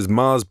Alistair's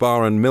Mars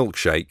Bar and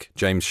Milkshake,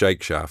 James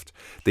Shakeshaft.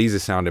 These are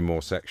sounding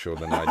more sexual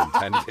than I'd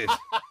intended.